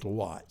incredible to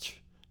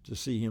watch. To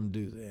see him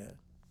do that.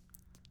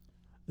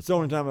 It's the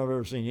only time I've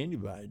ever seen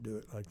anybody do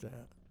it like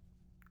that.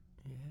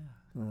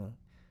 Yeah.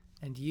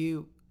 And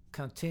you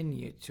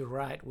continued to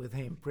write with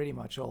him pretty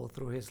much all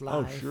through his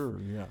life. Oh, sure,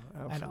 yeah,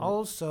 absolutely. And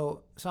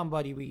also,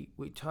 somebody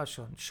we touched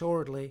on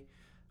shortly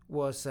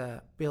was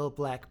Bill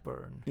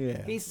Blackburn.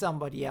 Yeah. He's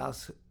somebody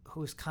else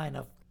who's kind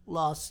of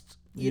lost,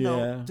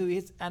 to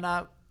his... And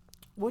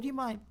would you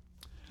mind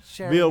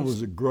sharing? Bill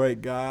was a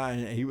great guy.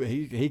 And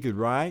he could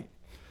write.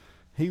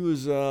 He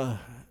was...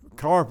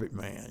 carpet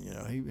man,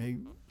 he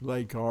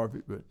laid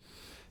carpet, but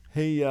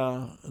he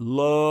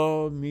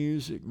loved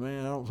music,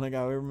 man. I don't think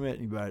I've ever met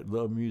anybody that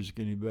loved music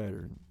any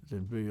better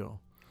than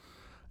Bill.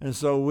 And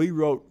so we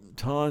wrote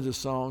tons of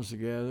songs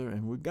together,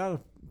 and we got a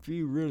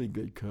few really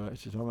good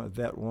cuts. You're talking about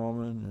That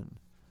Woman, and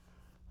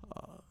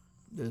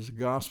there's a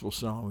gospel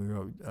song we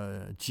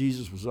wrote,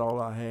 Jesus Was All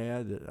I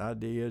Had, that I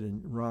did,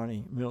 and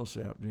Ronnie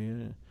Millsap did.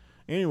 And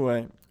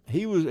anyway,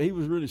 he was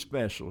really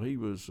special. He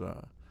was...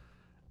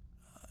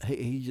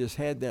 He just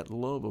had that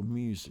love of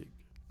music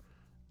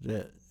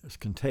that was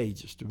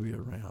contagious to be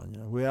around.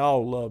 We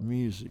all love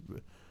music,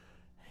 but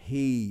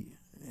he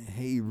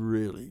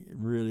really,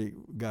 really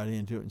got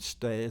into it and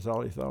stayed. That's all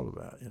he thought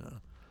about,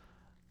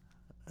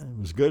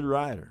 And was a good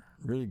writer,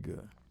 really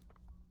good.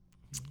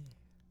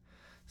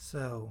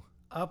 So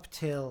up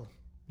till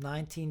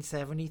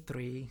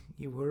 1973,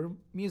 you were a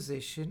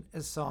musician, a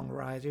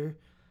songwriter,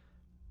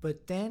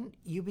 but then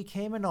you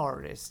became an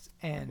artist,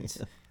 and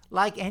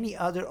like any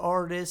other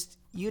artist,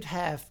 you'd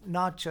have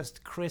not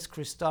just Chris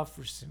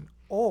Christopherson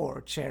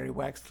or Jerry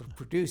Wexler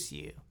produce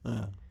you,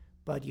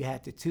 but you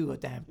had the two of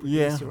them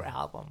produce your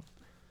album.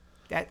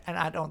 That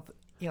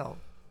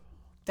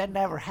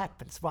never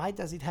happens. Why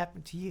does it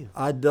happen to you?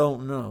 I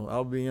don't know.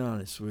 I'll be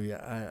honest with you.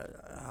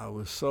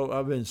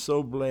 I've been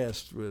so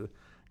blessed with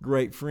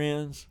great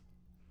friends,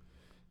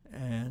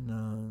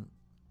 and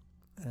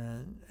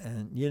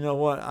you know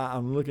what?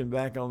 I'm looking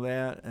back on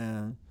that,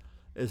 and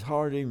it's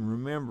hard to even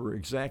remember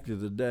exactly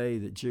the day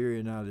that Jerry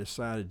and I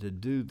decided to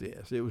do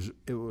this. It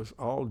was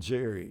all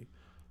Jerry.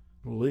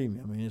 Believe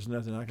me, I mean, it's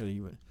nothing I could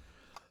even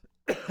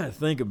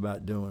think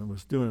about doing.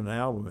 Was doing an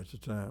album at the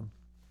time.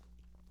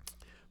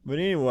 But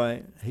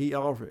anyway, he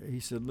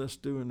said, let's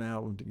do an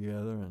album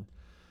together,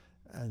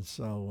 and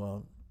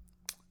so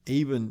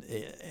and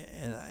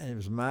it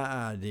was my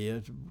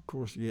idea to, of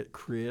course, get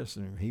Chris,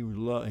 and he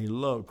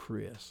loved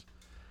Chris,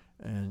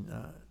 and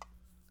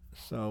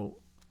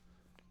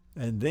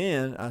and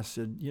then I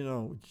said,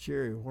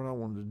 Jerry, what I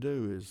wanted to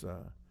do is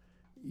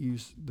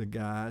use the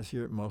guys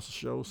here at Muscle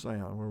Shoals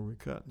Sound, where we're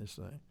cutting this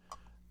thing,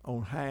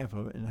 on half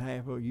of it, and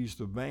half of it use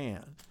the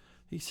band.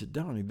 He said,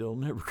 Donnie, they'll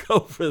never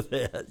go for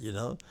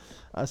that,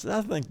 I said,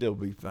 I think they'll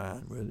be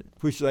fine with it,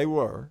 which they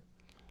were.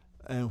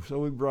 And so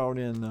we brought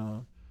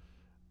in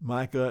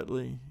Mike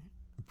Utley,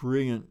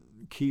 brilliant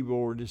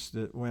keyboardist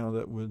that wound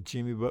up with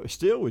Jimmy Buffett,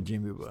 still with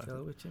Jimmy Buffett.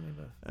 Still with Jimmy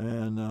Buffett.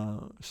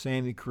 And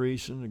Sammy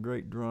Creason, a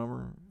great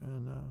drummer,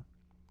 and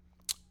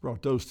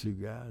brought those two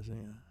guys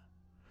in.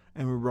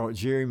 And we brought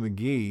Jerry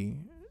McGee,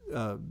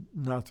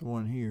 not the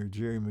one here,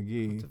 Jerry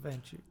McGee. The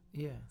Venture,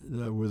 yeah.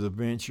 With the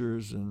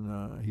Ventures,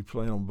 and he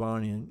played on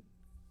Bonnie and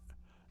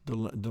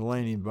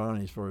Delaney and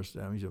Bonnie's first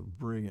album. He's a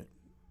brilliant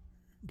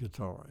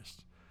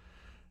guitarist.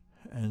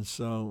 And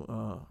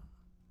so,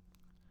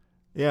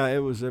 it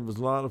was a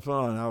lot of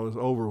fun. I was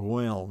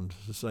overwhelmed,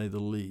 to say the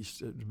least,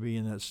 to be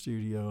in that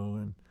studio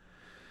and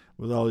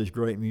with all these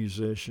great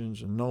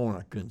musicians, and knowing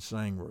I couldn't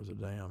sing worth a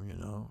damn,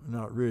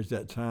 Not really at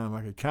that time.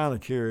 I could kind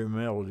of carry a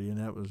melody, and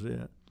that was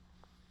it.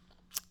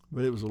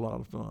 But it was a lot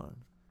of fun.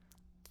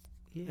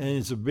 Yeah. And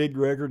it's a big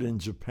record in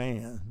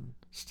Japan,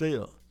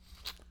 still.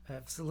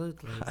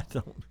 Absolutely. I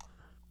don't.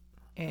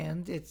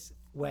 And it's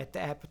whet the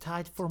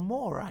appetite for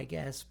more, I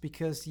guess,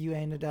 because you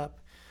ended up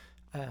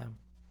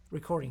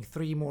recording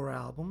 3 more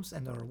albums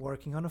and are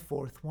working on a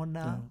 4th one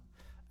now.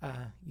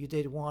 Yeah. You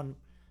did one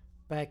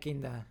back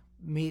in the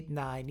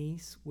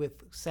mid-'90s with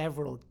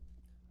several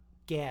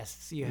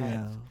guests. You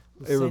had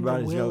Lucinda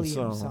Everybody's got a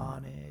Williams song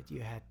on it. You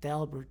had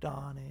Delbert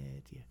on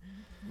it.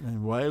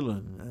 And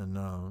Waylon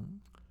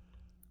and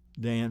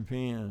Dan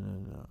Penn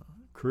and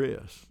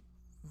Chris.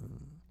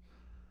 And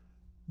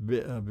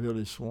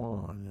Billy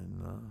Swan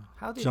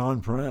and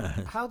John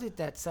Prine. How did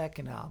that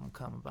second album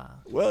come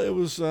about? Well, it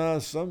was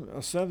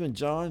something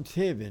John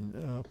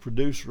Tiven,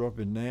 producer up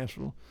in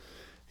Nashville.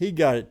 He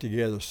got it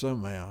together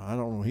somehow. I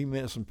don't know. He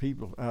met some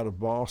people out of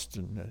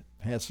Boston that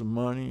had some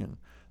money, and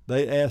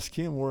they asked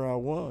him where I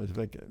was, if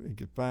he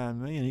could find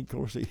me. And of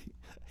course,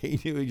 he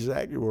knew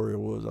exactly where I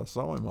was. I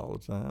saw him all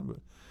the time. But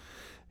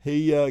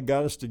he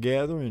got us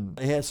together, and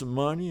he had some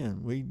money,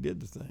 and we did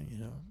the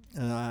thing,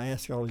 And I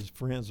asked all these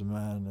friends of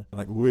mine,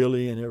 like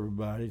Willie and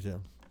everybody,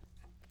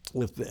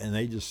 and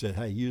they just said,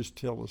 hey, you just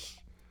tell us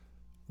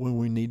when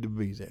we need to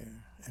be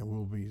there, and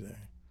we'll be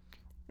there.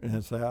 And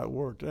that's how it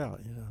worked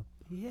out,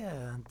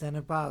 Yeah, and then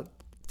about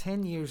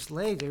 10 years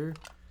later,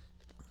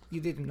 you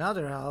did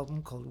another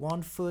album called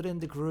One Foot in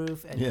the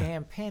Groove at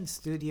Dan Penn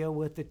Studio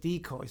with the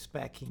Decoys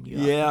backing you.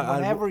 Yeah.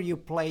 Whenever you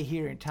play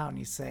here in town,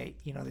 you say,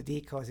 the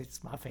Decoys,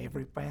 it's my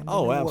favorite band in the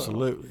world. Oh,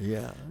 absolutely,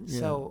 yeah.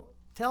 So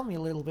tell me a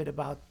little bit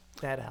about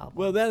that album.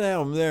 Well, that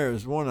album there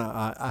is one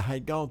I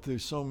had gone through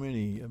so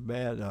many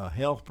bad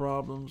health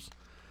problems,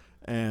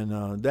 and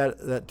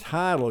that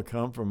title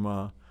come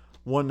from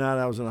one night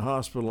I was in a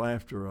hospital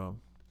after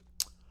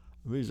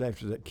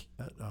that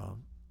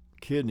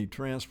kidney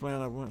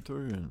transplant I went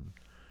through, and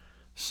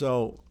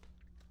so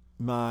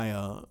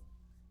my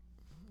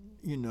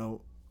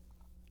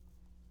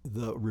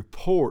the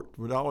report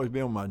would always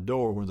be on my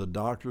door when the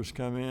doctors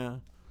come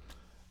in,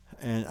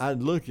 and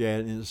I'd look at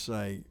it and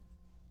say,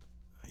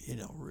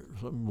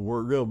 some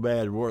real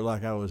bad word,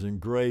 like I was in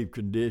grave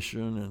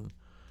condition. And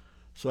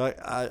so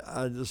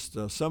I just,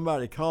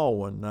 somebody called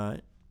one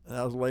night, and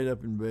I was laid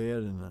up in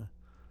bed, and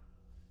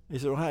he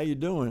said, well, how you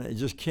doing? It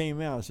just came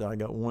out. I said, I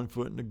got One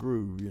Foot in the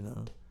Groove,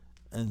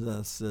 And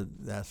I said,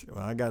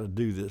 I got to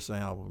do this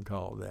album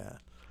called that.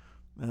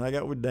 And I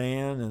got with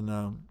Dan, and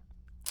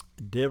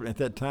at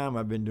that time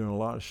I'd been doing a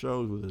lot of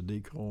shows with the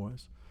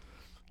Decoys,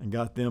 and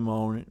got them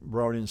on it,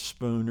 brought in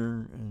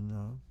Spooner,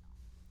 and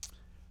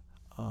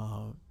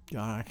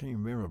I can't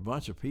remember, a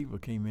bunch of people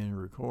came in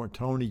and recorded.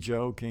 Tony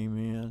Joe came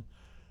in,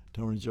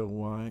 Tony Joe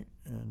White,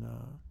 and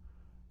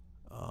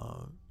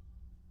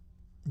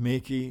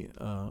Mickey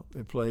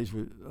that plays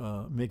with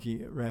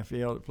Mickey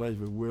Raphael that plays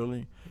with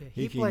Willie. Yeah,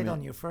 he played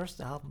on your first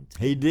album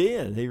too. He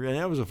did. And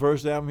that was the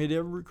first album he'd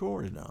ever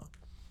recorded on.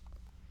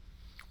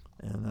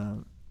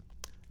 And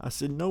I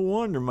said, no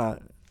wonder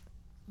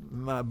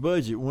my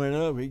budget went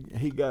up.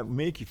 He got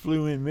Mickey,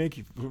 flew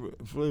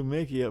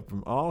Mickey up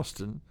from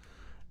Austin,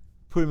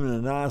 put him in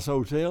a nice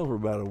hotel for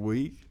about a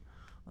week.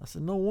 I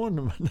said, no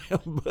wonder my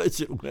damn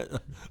budget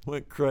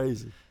went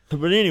crazy.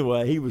 But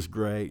anyway, he was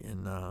great,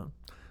 and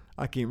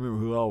I can't remember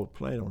who all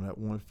played on that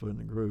One Foot in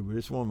the Groove, but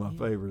it's one of my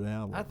favorite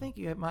albums. I think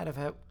you might have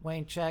had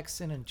Wayne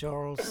Jackson and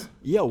Charles.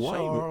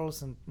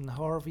 Charles and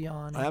Harvey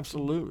on it.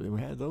 Absolutely,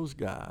 we had those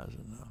guys.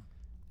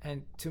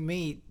 And to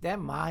me, that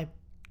might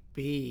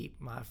be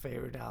my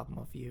favorite album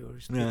of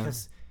yours Yeah.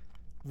 because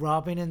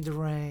Robin in the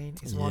Rain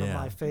is one of Yeah.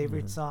 my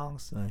favorite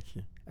songs. Thank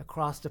you.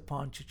 Across the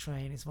Poncha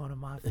Train is one of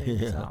my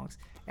favorite Yeah. songs.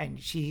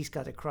 And She's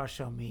Got a Crush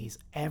on Me is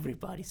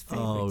everybody's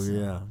favorite Oh song.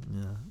 yeah.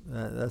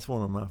 That's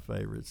one of my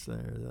favorites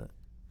there.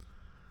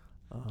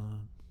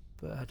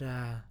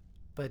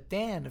 But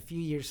then a few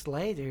years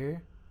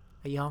later,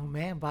 a young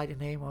man by the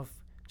name of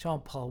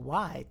John Paul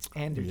White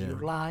entered Yeah. your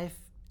life,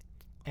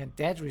 and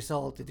that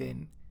resulted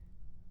in,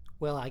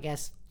 well, I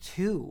guess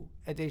 2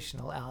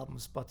 additional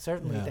albums, but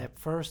certainly Yeah. that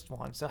first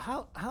one. So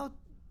how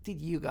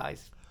did you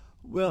guys?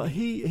 Well,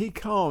 he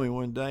called me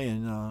one day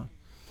and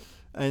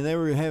they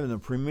were having the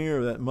premiere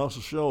of that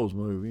Muscle Shoals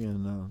movie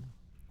and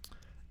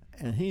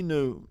he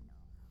knew,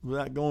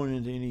 without going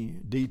into any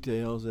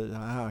details, that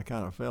how I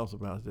kind of felt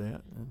about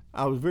that. And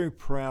I was very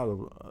proud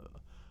of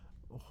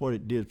what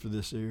it did for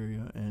this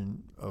area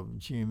and of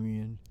Jimmy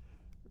and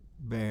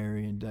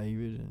Barry and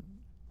David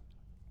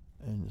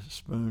and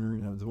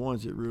Spooner, the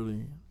ones that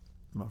really,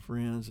 my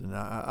friends, and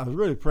I was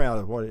really proud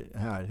of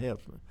how it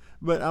helped me.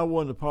 But I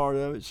wasn't a part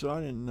of it, so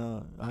I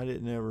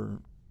didn't ever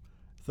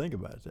think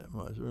about it that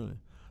much, really.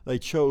 They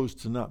chose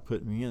to not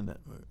put me in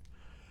that movie.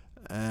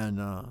 And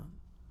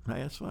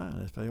hey, that's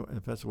fine if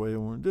that's the way they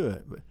want to do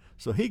it. But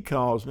so he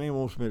calls me and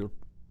wants me to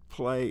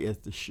play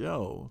at the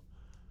show.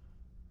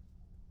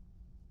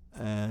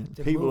 And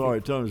The people movie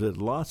already told me there's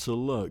lots of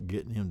luck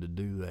getting him to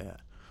do that.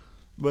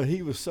 But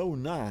he was so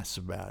nice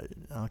about it.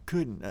 I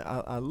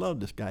love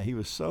this guy. He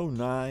was so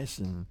nice,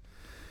 and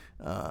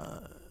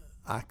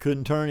I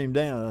couldn't turn him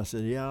down. I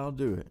said, yeah, I'll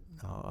do it.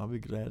 I'll be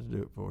glad to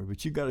do it for you.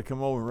 But you got to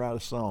come over and write a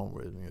song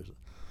with me.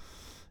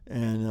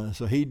 And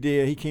so he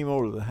did. He came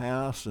over to the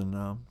house, and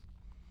I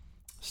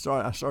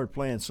started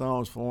playing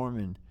songs for him.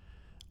 And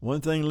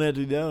one thing led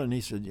to the other, and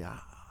he said, yeah.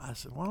 I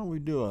said, why don't we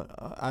do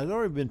I'd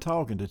already been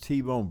talking to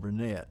T-Bone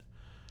Burnett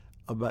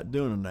about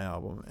doing an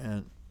album.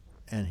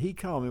 And he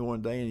called me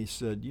one day and he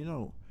said,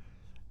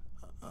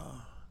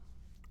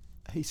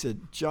 he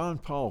said, John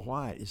Paul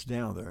White is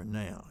down there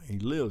now. He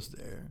lives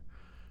there.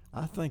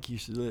 I think we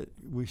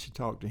should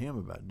talk to him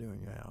about doing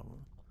your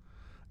album.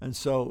 And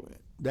so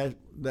that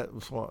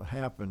was what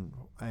happened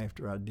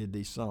after I did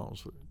these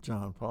songs with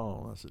John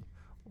Paul. I said,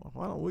 well,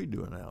 why don't we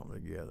do an album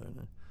together?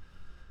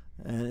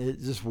 And it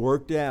just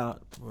worked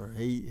out where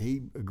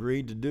he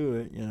agreed to do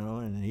it,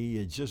 and he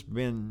had just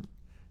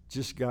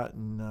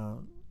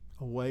gotten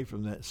away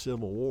from that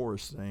Civil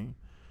Wars thing.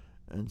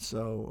 And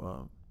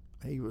so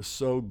he was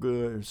so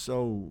good and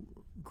so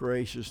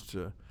gracious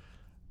to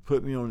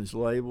put me on his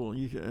label.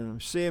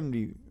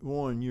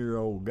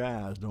 71-year-old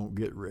guys don't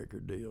get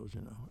record deals,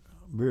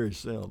 very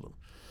seldom.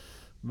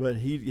 But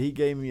he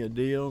gave me a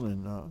deal,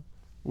 and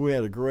we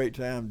had a great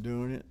time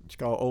doing it. It's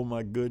called Oh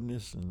My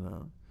Goodness,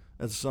 and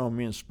that's a song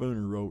me and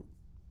Spooner wrote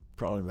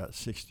probably about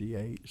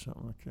 68,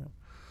 something like that.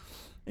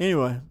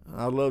 Anyway,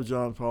 I love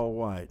John Paul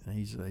White, and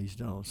he's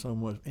done so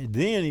much. And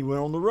then he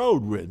went on the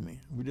road with me.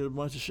 We did a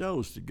bunch of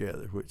shows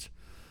together, which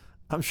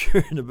I'm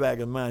sure in the back of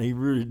his mind he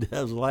really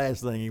does the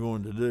last thing he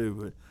wanted to do,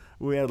 but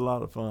we had a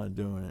lot of fun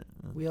doing it.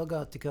 We all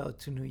got to go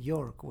to New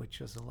York, which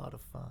was a lot of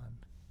fun.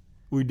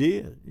 We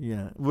did,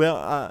 yeah.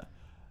 Well,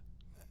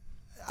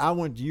 I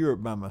went to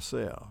Europe by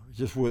myself,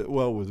 just with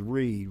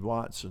Reed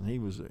Watson.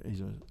 He's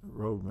a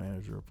road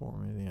manager for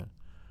me then,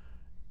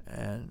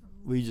 and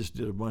we just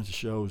did a bunch of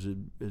shows at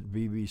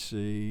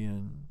BBC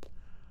and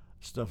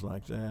stuff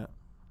like that.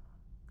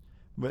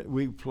 But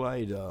we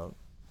played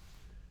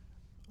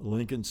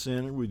Lincoln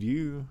Center with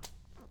you,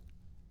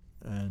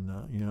 and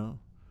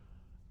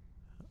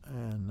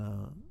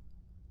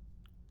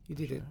You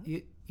did it.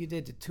 You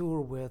did the tour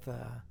with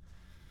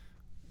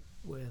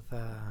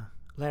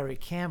Larry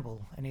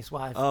Campbell and his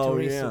wife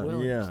Teresa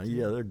Williams.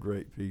 yeah, they're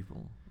great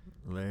people,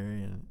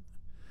 Larry. And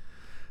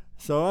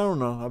so I don't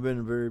know, I've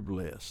been very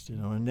blessed,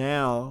 and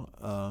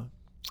now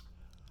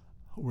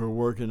we're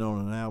working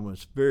on an album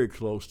that's very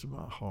close to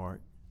my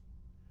heart.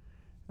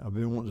 I've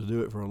been wanting to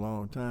do it for a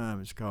long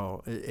time.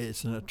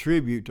 It's a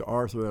tribute to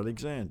Arthur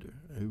Alexander,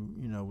 who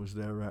was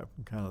there right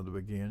from kind of the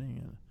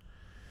beginning,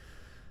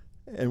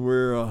 and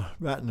we're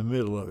right in the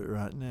middle of it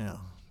right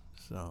now.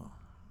 So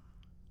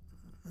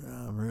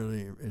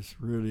it's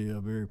really a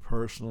very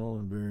personal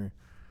and very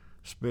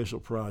special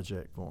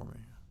project for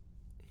me.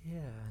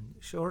 Yeah, and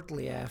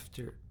shortly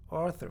after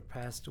Arthur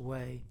passed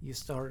away, you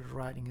started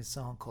writing a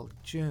song called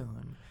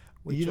June.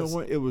 You know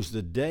what? It was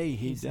the day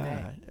he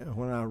died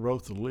when I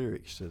wrote the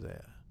lyrics to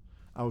that.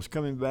 I was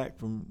coming back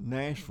from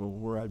Nashville,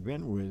 where I'd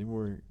been with him,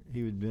 where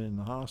he had been in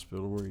the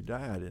hospital where he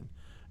died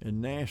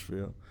in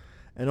Nashville.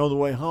 And on the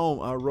way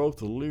home, I wrote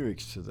the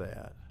lyrics to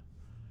that.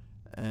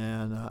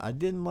 And I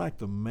didn't like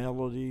the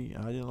melody.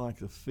 I didn't like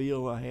the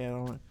feel I had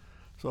on it.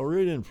 So I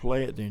really didn't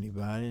play it to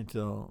anybody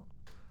until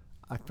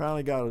I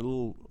finally got a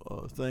little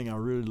thing I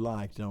really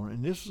liked on it.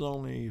 And this was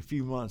only a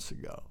few months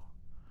ago.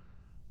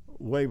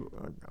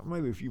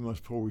 Maybe a few months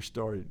before we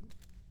started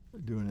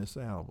doing this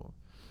album.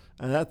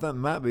 And that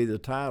might be the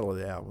title of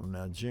the album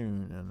now,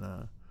 June.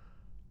 And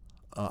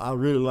I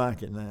really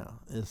like it now.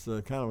 It's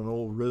kind of an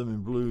old rhythm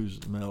and blues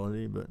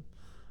melody, but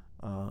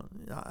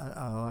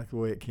I like the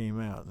way it came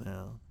out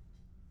now.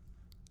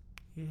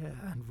 Yeah,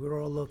 and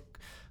we're all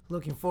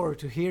looking forward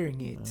to hearing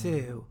it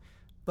too.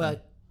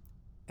 But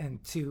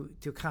and to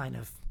kind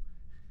of,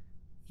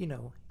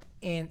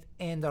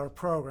 end our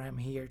program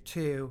here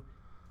too.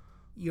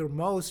 Your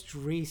most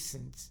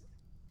recent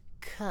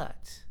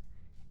cut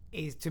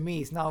is, to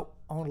me, is not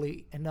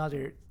only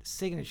another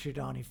signature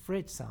Donnie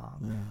Fritz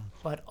song,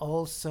 but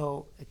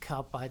also a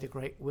cut by the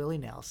great Willie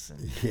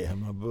Nelson. Yeah,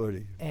 my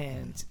buddy.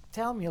 And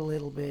tell me a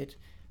little bit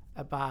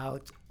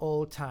about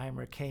Old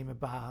Timer came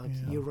about.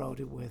 You wrote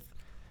it with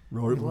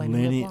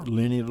Lenny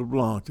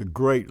LeBlanc, the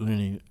great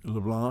Lenny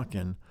LeBlanc.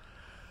 And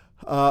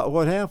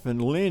what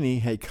happened, Lenny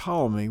had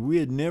called me. We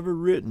had never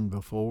written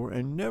before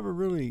and never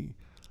really,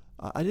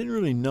 I didn't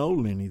really know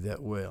Lenny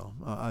that well.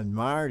 I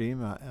admired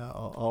him,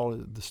 all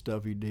of the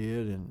stuff he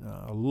did, and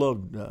I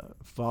loved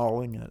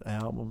Falling, that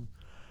album,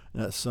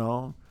 that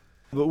song.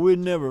 But we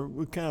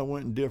kind of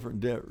went in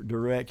different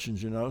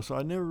directions, so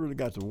I never really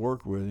got to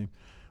work with him.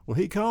 Well,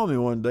 he called me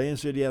one day and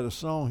said he had a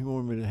song he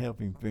wanted me to help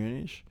him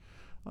finish.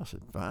 I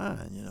said,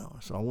 fine,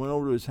 So I went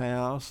over to his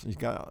house. He's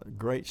got a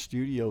great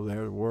studio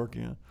there to work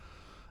in.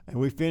 And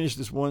we finished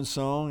this one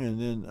song,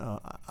 and then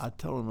I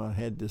told him I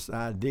had this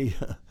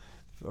idea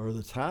for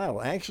the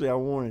title. Actually, I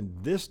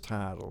wanted this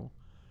title,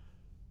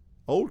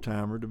 Old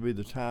Timer, to be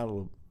the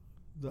title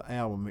of the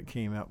album that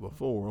came out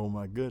before, Oh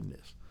My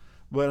Goodness.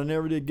 But I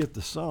never did get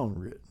the song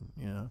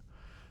written,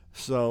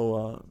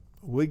 So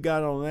we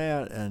got on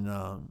that,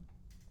 and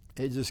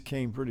it just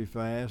came pretty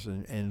fast.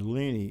 And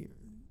Lenny,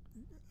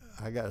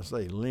 I got to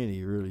say,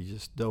 Lenny really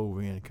just dove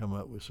in and come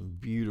up with some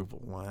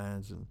beautiful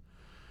lines and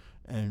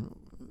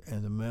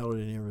the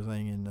melody and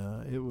everything.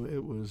 And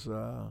it was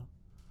a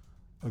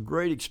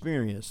great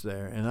experience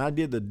there. And I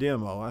did the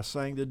demo. I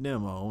sang the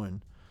demo.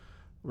 And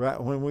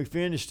right when we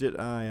finished it,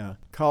 I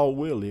called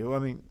Willie. I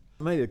mean,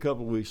 maybe a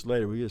couple of weeks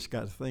later, we just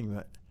got to thinking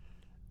about,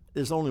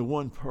 there's only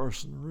one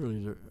person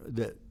really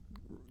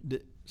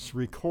that's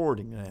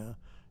recording now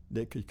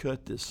that could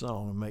cut this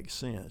song and make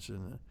sense,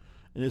 and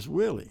it's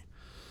Willie.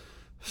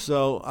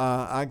 So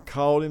I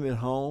called him at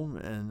home,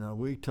 and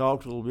we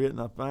talked a little bit,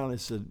 and I finally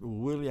said, well,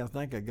 Willie, I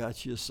think I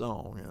got you a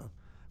song,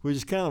 which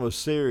is kind of a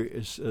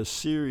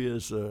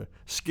serious,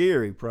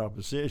 scary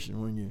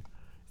proposition when you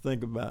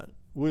think about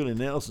Willie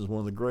Nelson's one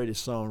of the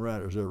greatest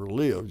songwriters ever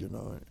lived,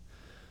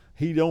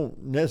 He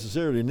don't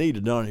necessarily need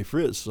a Donnie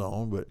Fritz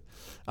song, but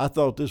I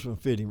thought this one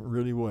fit him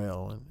really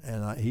well.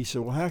 And he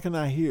said, well, how can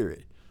I hear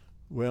it?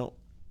 Well,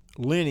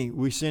 Lenny,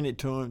 we sent it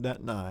to him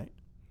that night.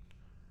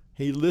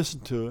 He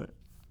listened to it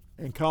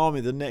and called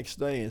me the next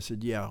day and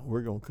said, yeah,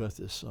 we're going to cut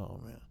this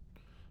song, man.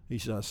 He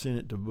said, I sent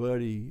it to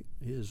Buddy,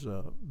 his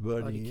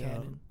Buddy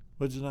Cannon.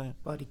 What's his name?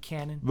 Buddy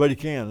Cannon. Buddy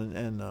Cannon.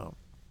 And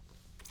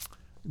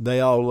they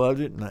all loved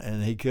it,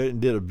 and he cut it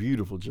and did a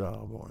beautiful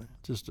job on it.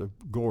 Just a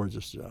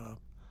gorgeous job.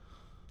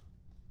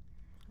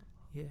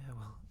 Yeah,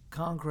 well,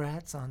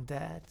 congrats on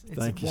that. It's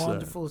Thank a you,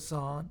 wonderful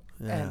song.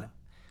 Yeah. And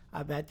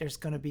I bet there's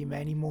going to be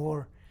many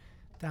more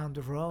down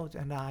the road.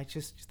 And I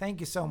just thank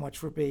you so much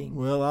for being.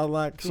 Well, I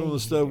like some of the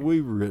stuff here.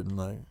 we've written,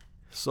 like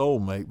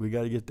Soulmate. We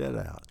got to get that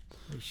out.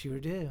 We sure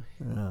do.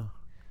 Yeah.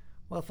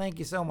 Well, thank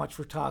you so much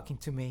for talking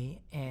to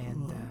me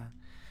and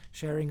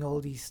sharing all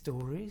these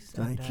stories.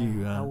 Thank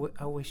and, you.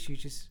 I wish you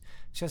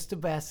just the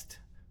best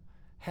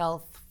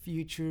health,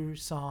 future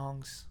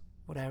songs,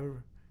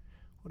 whatever.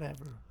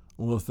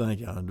 Well, thank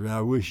you, Andre.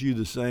 I wish you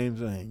the same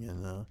thing,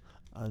 and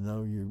I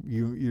know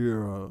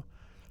you're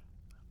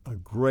a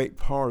great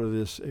part of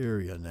this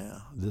area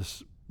now.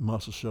 This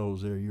Muscle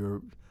Shoals area,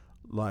 you're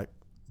like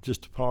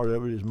just a part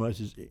of it as much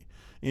as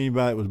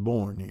anybody that was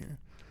born here,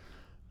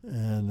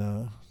 and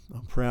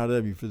I'm proud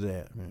of you for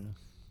that, man.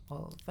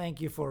 Well,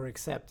 thank you for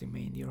accepting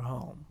me in your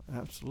home.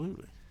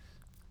 Absolutely.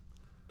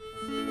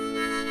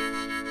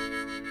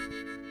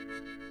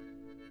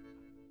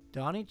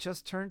 Donnie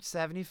just turned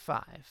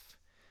 75.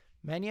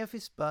 Many of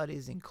his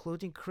buddies,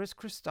 including Chris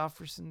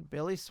Christopherson,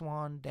 Billy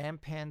Swan, Dan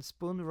Penn,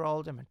 Spoon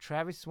Oldham, and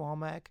Travis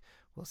Womack,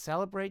 will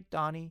celebrate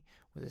Donnie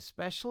with a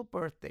special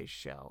birthday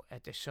show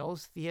at the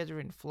Shoals Theater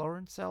in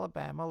Florence,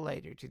 Alabama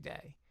later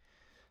today.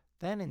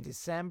 Then in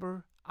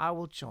December, I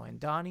will join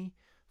Donnie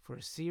for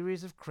a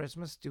series of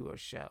Christmas duo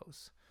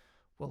shows.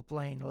 We'll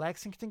play in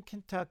Lexington,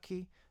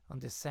 Kentucky on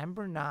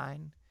December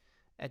 9,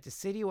 at the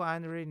City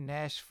Winery in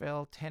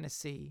Nashville,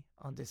 Tennessee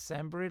on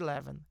December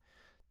 11,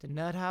 the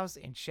Nut House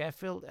in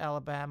Sheffield,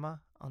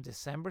 Alabama on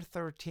December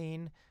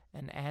 13,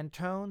 and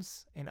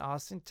Antone's in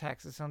Austin,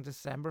 Texas on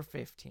December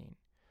 15.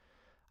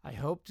 I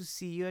hope to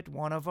see you at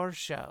one of our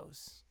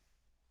shows.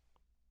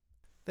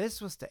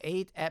 This was the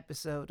 8th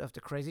episode of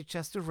the Crazy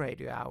Chester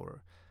Radio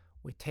Hour.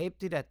 We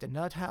taped it at the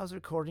Nut House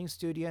recording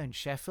studio in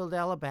Sheffield,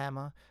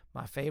 Alabama,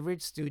 my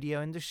favorite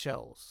studio in the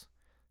Shoals.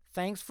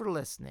 Thanks for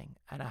listening,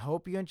 and I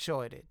hope you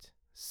enjoyed it.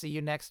 See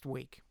you next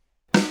week.